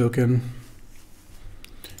get a token.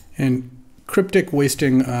 And Cryptic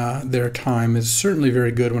wasting their time is certainly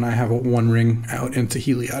very good when I have a 1 ring out and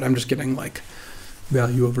Saheeli out. I'm just getting like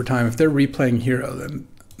value over time. If they're replaying hero, then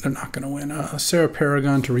they're not going to win. Sarah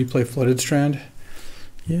Paragon to replay Flooded Strand.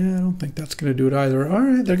 Yeah, I don't think that's going to do it either. All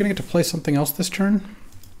right, they're going to get to play something else this turn.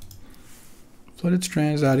 Flooded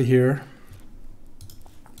Strand is out of here.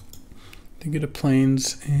 They get a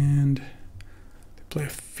Plains and they play a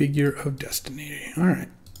Figure of Destiny. All right,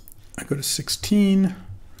 I go to 16.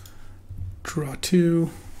 Draw 2.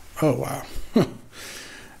 Oh, wow.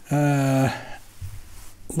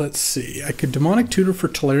 Let's see. I could Demonic Tutor for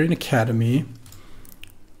Tolarian Academy.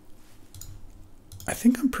 I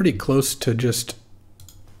think I'm pretty close to just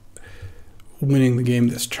winning the game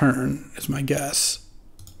this turn, is my guess,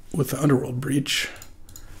 with the Underworld Breach.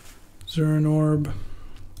 Zuran Orb.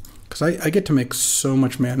 Because I get to make so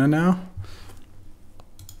much mana now.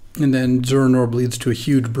 And then Zuran Orb leads to a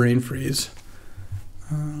huge Brain Freeze.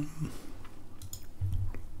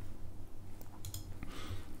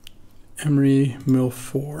 Emery, Mill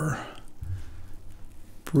 4,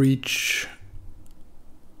 Breach.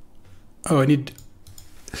 Oh, I need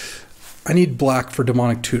black for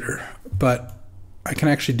Demonic Tutor, but I can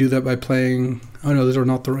actually do that by playing. Oh no, those are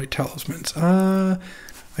not the right talismans.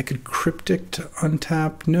 I could Cryptic to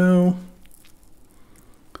untap. No.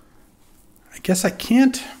 I guess I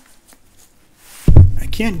can't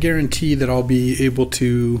guarantee that I'll be able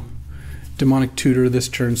to Demonic Tutor this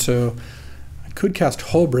turn, so I could cast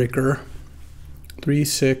Hullbreaker. 3,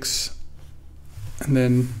 6, and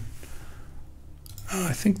then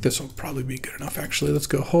I think this will probably be good enough actually. Let's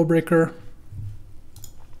go Hullbreaker.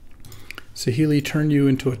 Saheeli, turn you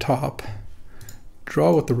into a top.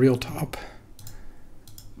 Draw with the real top.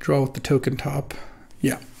 Draw with the token top.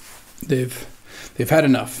 Yeah, they've had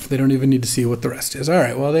enough. They don't even need to see what the rest is. All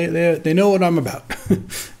right, well, they know what I'm about,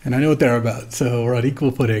 and I know what they're about, so we're on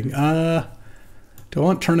equal footing. Do I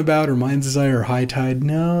want Turnabout or Mind's Desire or High Tide?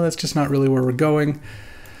 No, that's just not really where we're going.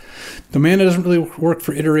 The mana doesn't really work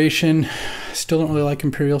for Iteration. Still don't really like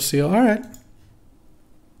Imperial Seal. All right.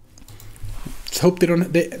 Let's hope they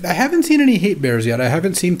don't. I haven't seen any hate bears yet. I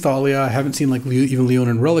haven't seen Thalia. I haven't seen like even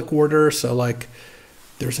Leonin Relic Warder. So like,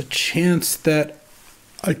 there's a chance that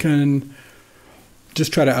I can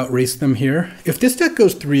just try to outrace them here. If this deck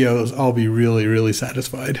goes 3-0s, I'll be really, really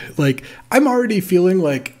satisfied. Like, I'm already feeling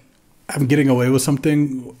like I'm getting away with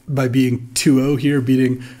something by being 2-0 here,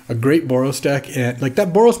 beating a great Boros deck. And like,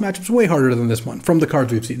 that Boros matchup's way harder than this one from the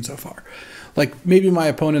cards we've seen so far. Like, maybe my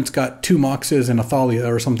opponent's got 2 Moxes and a Thalia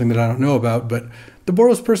or something that I don't know about, but the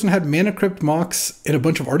Boros person had Mana Crypt, Mox, and a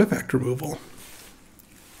bunch of artifact removal.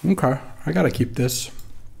 Okay, I gotta keep this.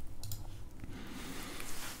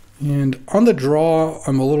 And on the draw,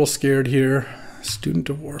 I'm a little scared here. Student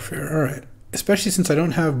of Warfare, all right. Especially since I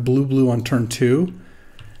don't have blue on turn 2.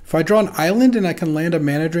 If I draw an island and I can land a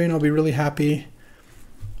Mana Drain, I'll be really happy.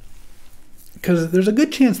 Because there's a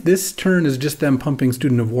good chance this turn is just them pumping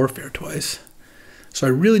Student of Warfare twice. So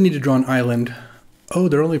I really need to draw an island. Oh,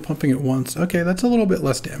 they're only pumping it once. Okay, that's a little bit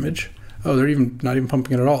less damage. Oh, they're not even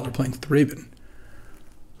pumping it at all. They're playing Thraben.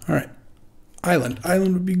 All right, island.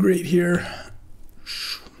 Island would be great here.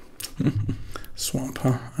 Swamp,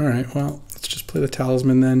 huh? All right, well, let's just play the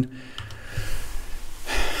Talisman then.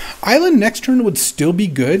 Island next turn would still be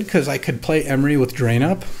good because I could play Emery with Drain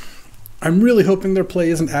Up. I'm really hoping their play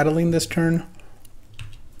isn't Adeline this turn.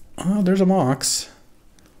 Oh, there's a Mox.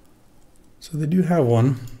 So they do have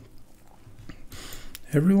one.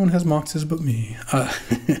 Everyone has Moxes but me.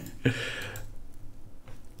 I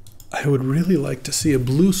would really like to see a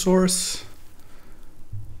blue source.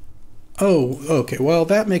 Oh, okay. Well,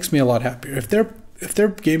 that makes me a lot happier. If their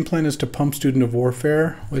game plan is to pump Student of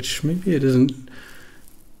Warfare, which maybe it isn't.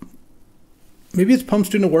 Maybe it's pump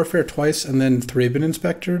Student of Warfare twice and then Thraben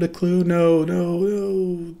Inspector to clue.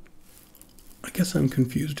 No. I guess I'm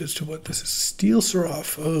confused as to what this is. Steel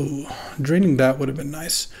Seraph. Oh, draining that would have been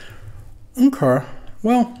nice. Okay.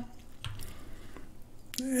 Well,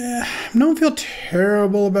 I don't feel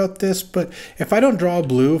terrible about this, but if I don't draw a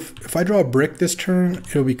blue, if I draw a brick this turn,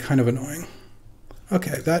 it'll be kind of annoying.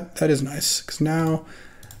 Okay, that is nice, because now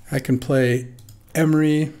I can play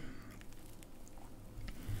Emery.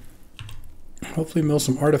 Hopefully mill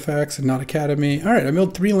some artifacts and not Academy. All right, I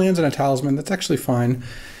milled 3 lands and a Talisman. That's actually fine.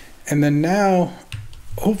 And then now,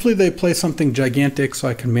 hopefully they play something gigantic so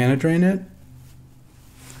I can Mana Drain it.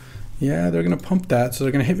 Yeah, they're going to pump that. So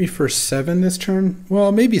they're going to hit me for 7 this turn.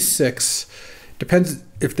 Well, maybe 6. Depends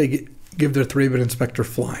if they give their Thraben Inspector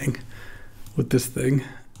flying with this thing.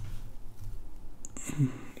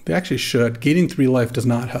 They actually should. Gaining 3 life does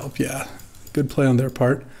not help. Yeah, good play on their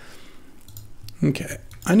part. Okay.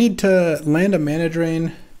 I need to land a Mana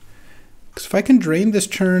Drain, because if I can drain this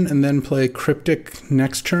turn and then play Cryptic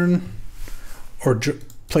next turn, or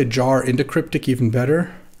play Jar into Cryptic even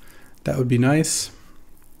better, that would be nice.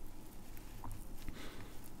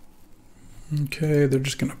 Okay, they're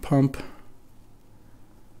just going to pump.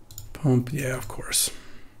 Pump, yeah, of course.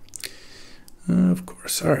 Of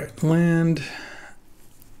course. All right, land.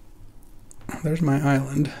 There's my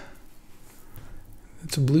island.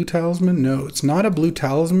 It's a blue Talisman? No, it's not a blue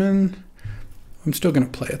Talisman. I'm still going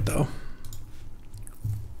to play it, though.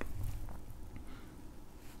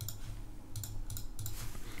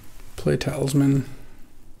 Play Talisman.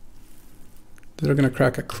 They're going to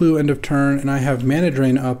crack a clue end of turn, and I have Mana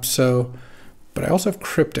Drain up, so... But I also have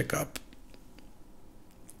Cryptic up.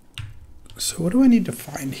 So what do I need to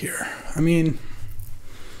find here? I mean...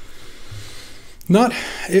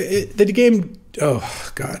 The game...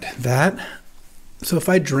 Oh, God. That... So if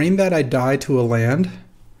I drain that, I die to a land.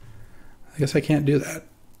 I guess I can't do that.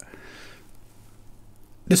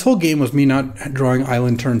 This whole game was me not drawing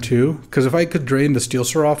island turn 2, because if I could drain the Steel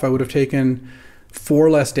Seraph, I would have taken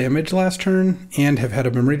 4 less damage last turn and have had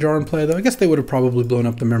a Memory Jar in play, though I guess they would have probably blown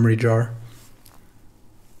up the Memory Jar.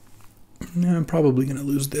 Yeah, I'm probably going to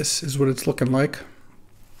lose this, is what it's looking like.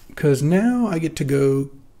 Because now I get to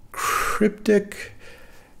go Cryptic.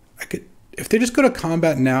 I could, if they just go to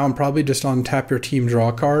combat now, I'm probably just on tap your team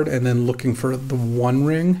draw card and then looking for the One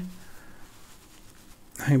Ring.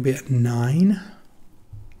 I'd be at 9.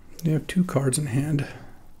 They have 2 cards in hand.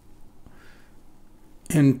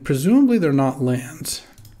 And presumably they're not lands.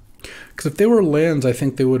 Because if they were lands, I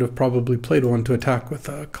think they would have probably played one to attack with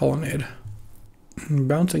a Colonnade. And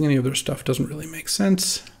bouncing any of their stuff doesn't really make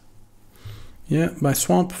sense. Yeah, my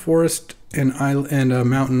Swamp, Forest, and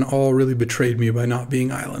Mountain all really betrayed me by not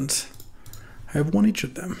being islands. I have 1 each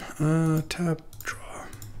of them. Tap, draw.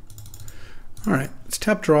 Alright, let's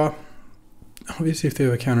tap, draw. Obviously, if they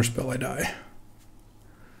have a counterspell, I die.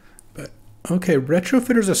 But, okay,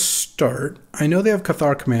 Retrofitter's a start. I know they have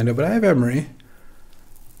Cathar Commando, but I have Emery.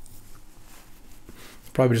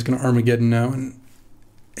 Probably just going to Armageddon now and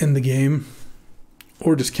end the game.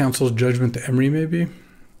 Or just Council's Judgment to Emery, maybe.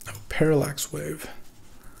 Oh, Parallax Wave.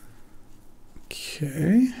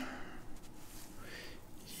 Okay.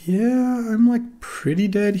 Yeah, I'm like pretty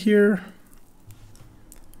dead here.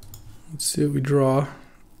 Let's see what we draw.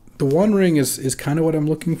 The One Ring is kind of what I'm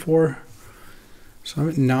looking for. So I'm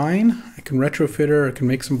at 9. I can Retrofitter. I can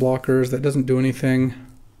make some blockers. That doesn't do anything.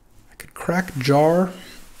 I could crack Jar.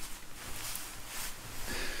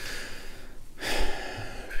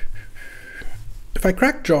 If I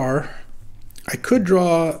crack Jar, I could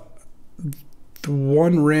draw the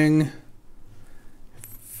One Ring.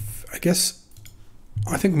 I guess,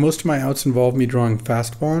 I think most of my outs involve me drawing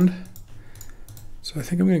Fast Bond. So I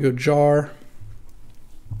think I'm going to go Jar,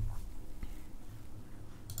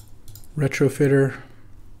 Retrofitter,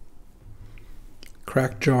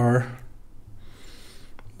 crack Jar.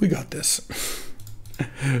 We got this.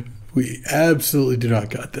 We absolutely do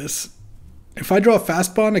not got this. If I draw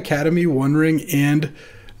Fast Bond, Academy, One Ring, and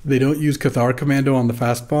they don't use Cathar Commando on the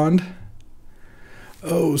Fast Bond.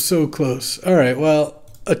 Oh, so close. All right, well,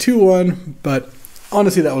 a 2-1, but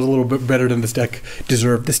honestly, that was a little bit better than this deck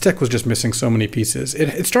deserved. This deck was just missing so many pieces.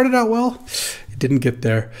 It started out well. It didn't get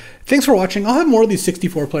there. Thanks for watching. I'll have more of these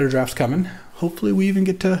 64-player drafts coming. Hopefully, we even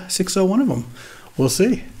get to 601 of them. We'll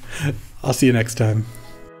see. I'll see you next time.